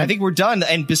 That's it. I think we're done.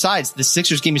 And besides, the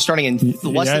Sixers game is starting in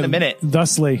less than a minute.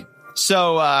 Thusly.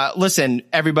 So, listen,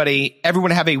 everyone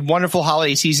have a wonderful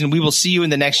holiday season. We will see you in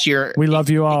the next year. We love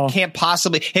you all. Can't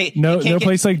possibly. Hey, no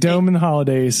place like Dome in the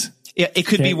holidays. Yeah, it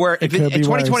could be worse. In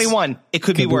 2021, it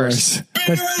could be worse.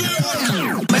 Merry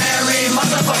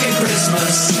motherfucking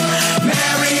Christmas.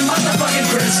 Merry motherfucking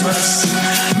Christmas.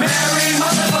 Merry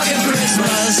motherfucking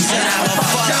Christmas. And have a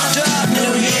fucked up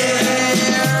New Year.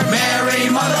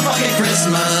 Merry motherfucking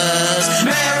Christmas.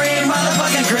 Merry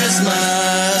motherfucking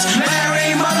Christmas.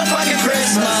 Merry motherfucking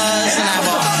Christmas. And have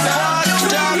a fucked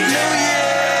up New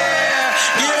Year.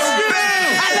 You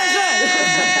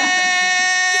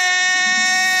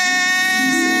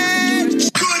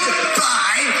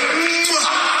Goodbye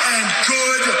and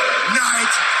good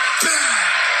night.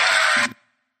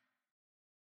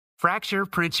 Fracture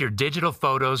prints your digital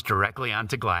photos directly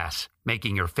onto glass,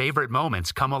 making your favorite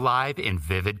moments come alive in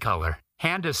vivid color.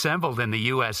 Hand assembled in the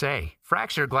USA,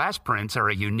 Fracture glass prints are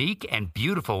a unique and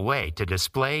beautiful way to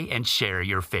display and share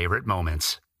your favorite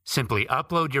moments. Simply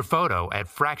upload your photo at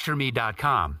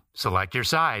FractureMe.com, select your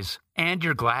size, and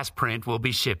your glass print will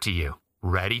be shipped to you,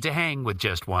 ready to hang with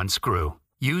just one screw.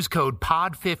 Use code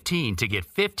POD15 to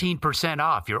get 15%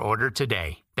 off your order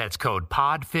today. That's code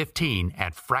POD15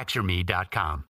 at FractureMe.com.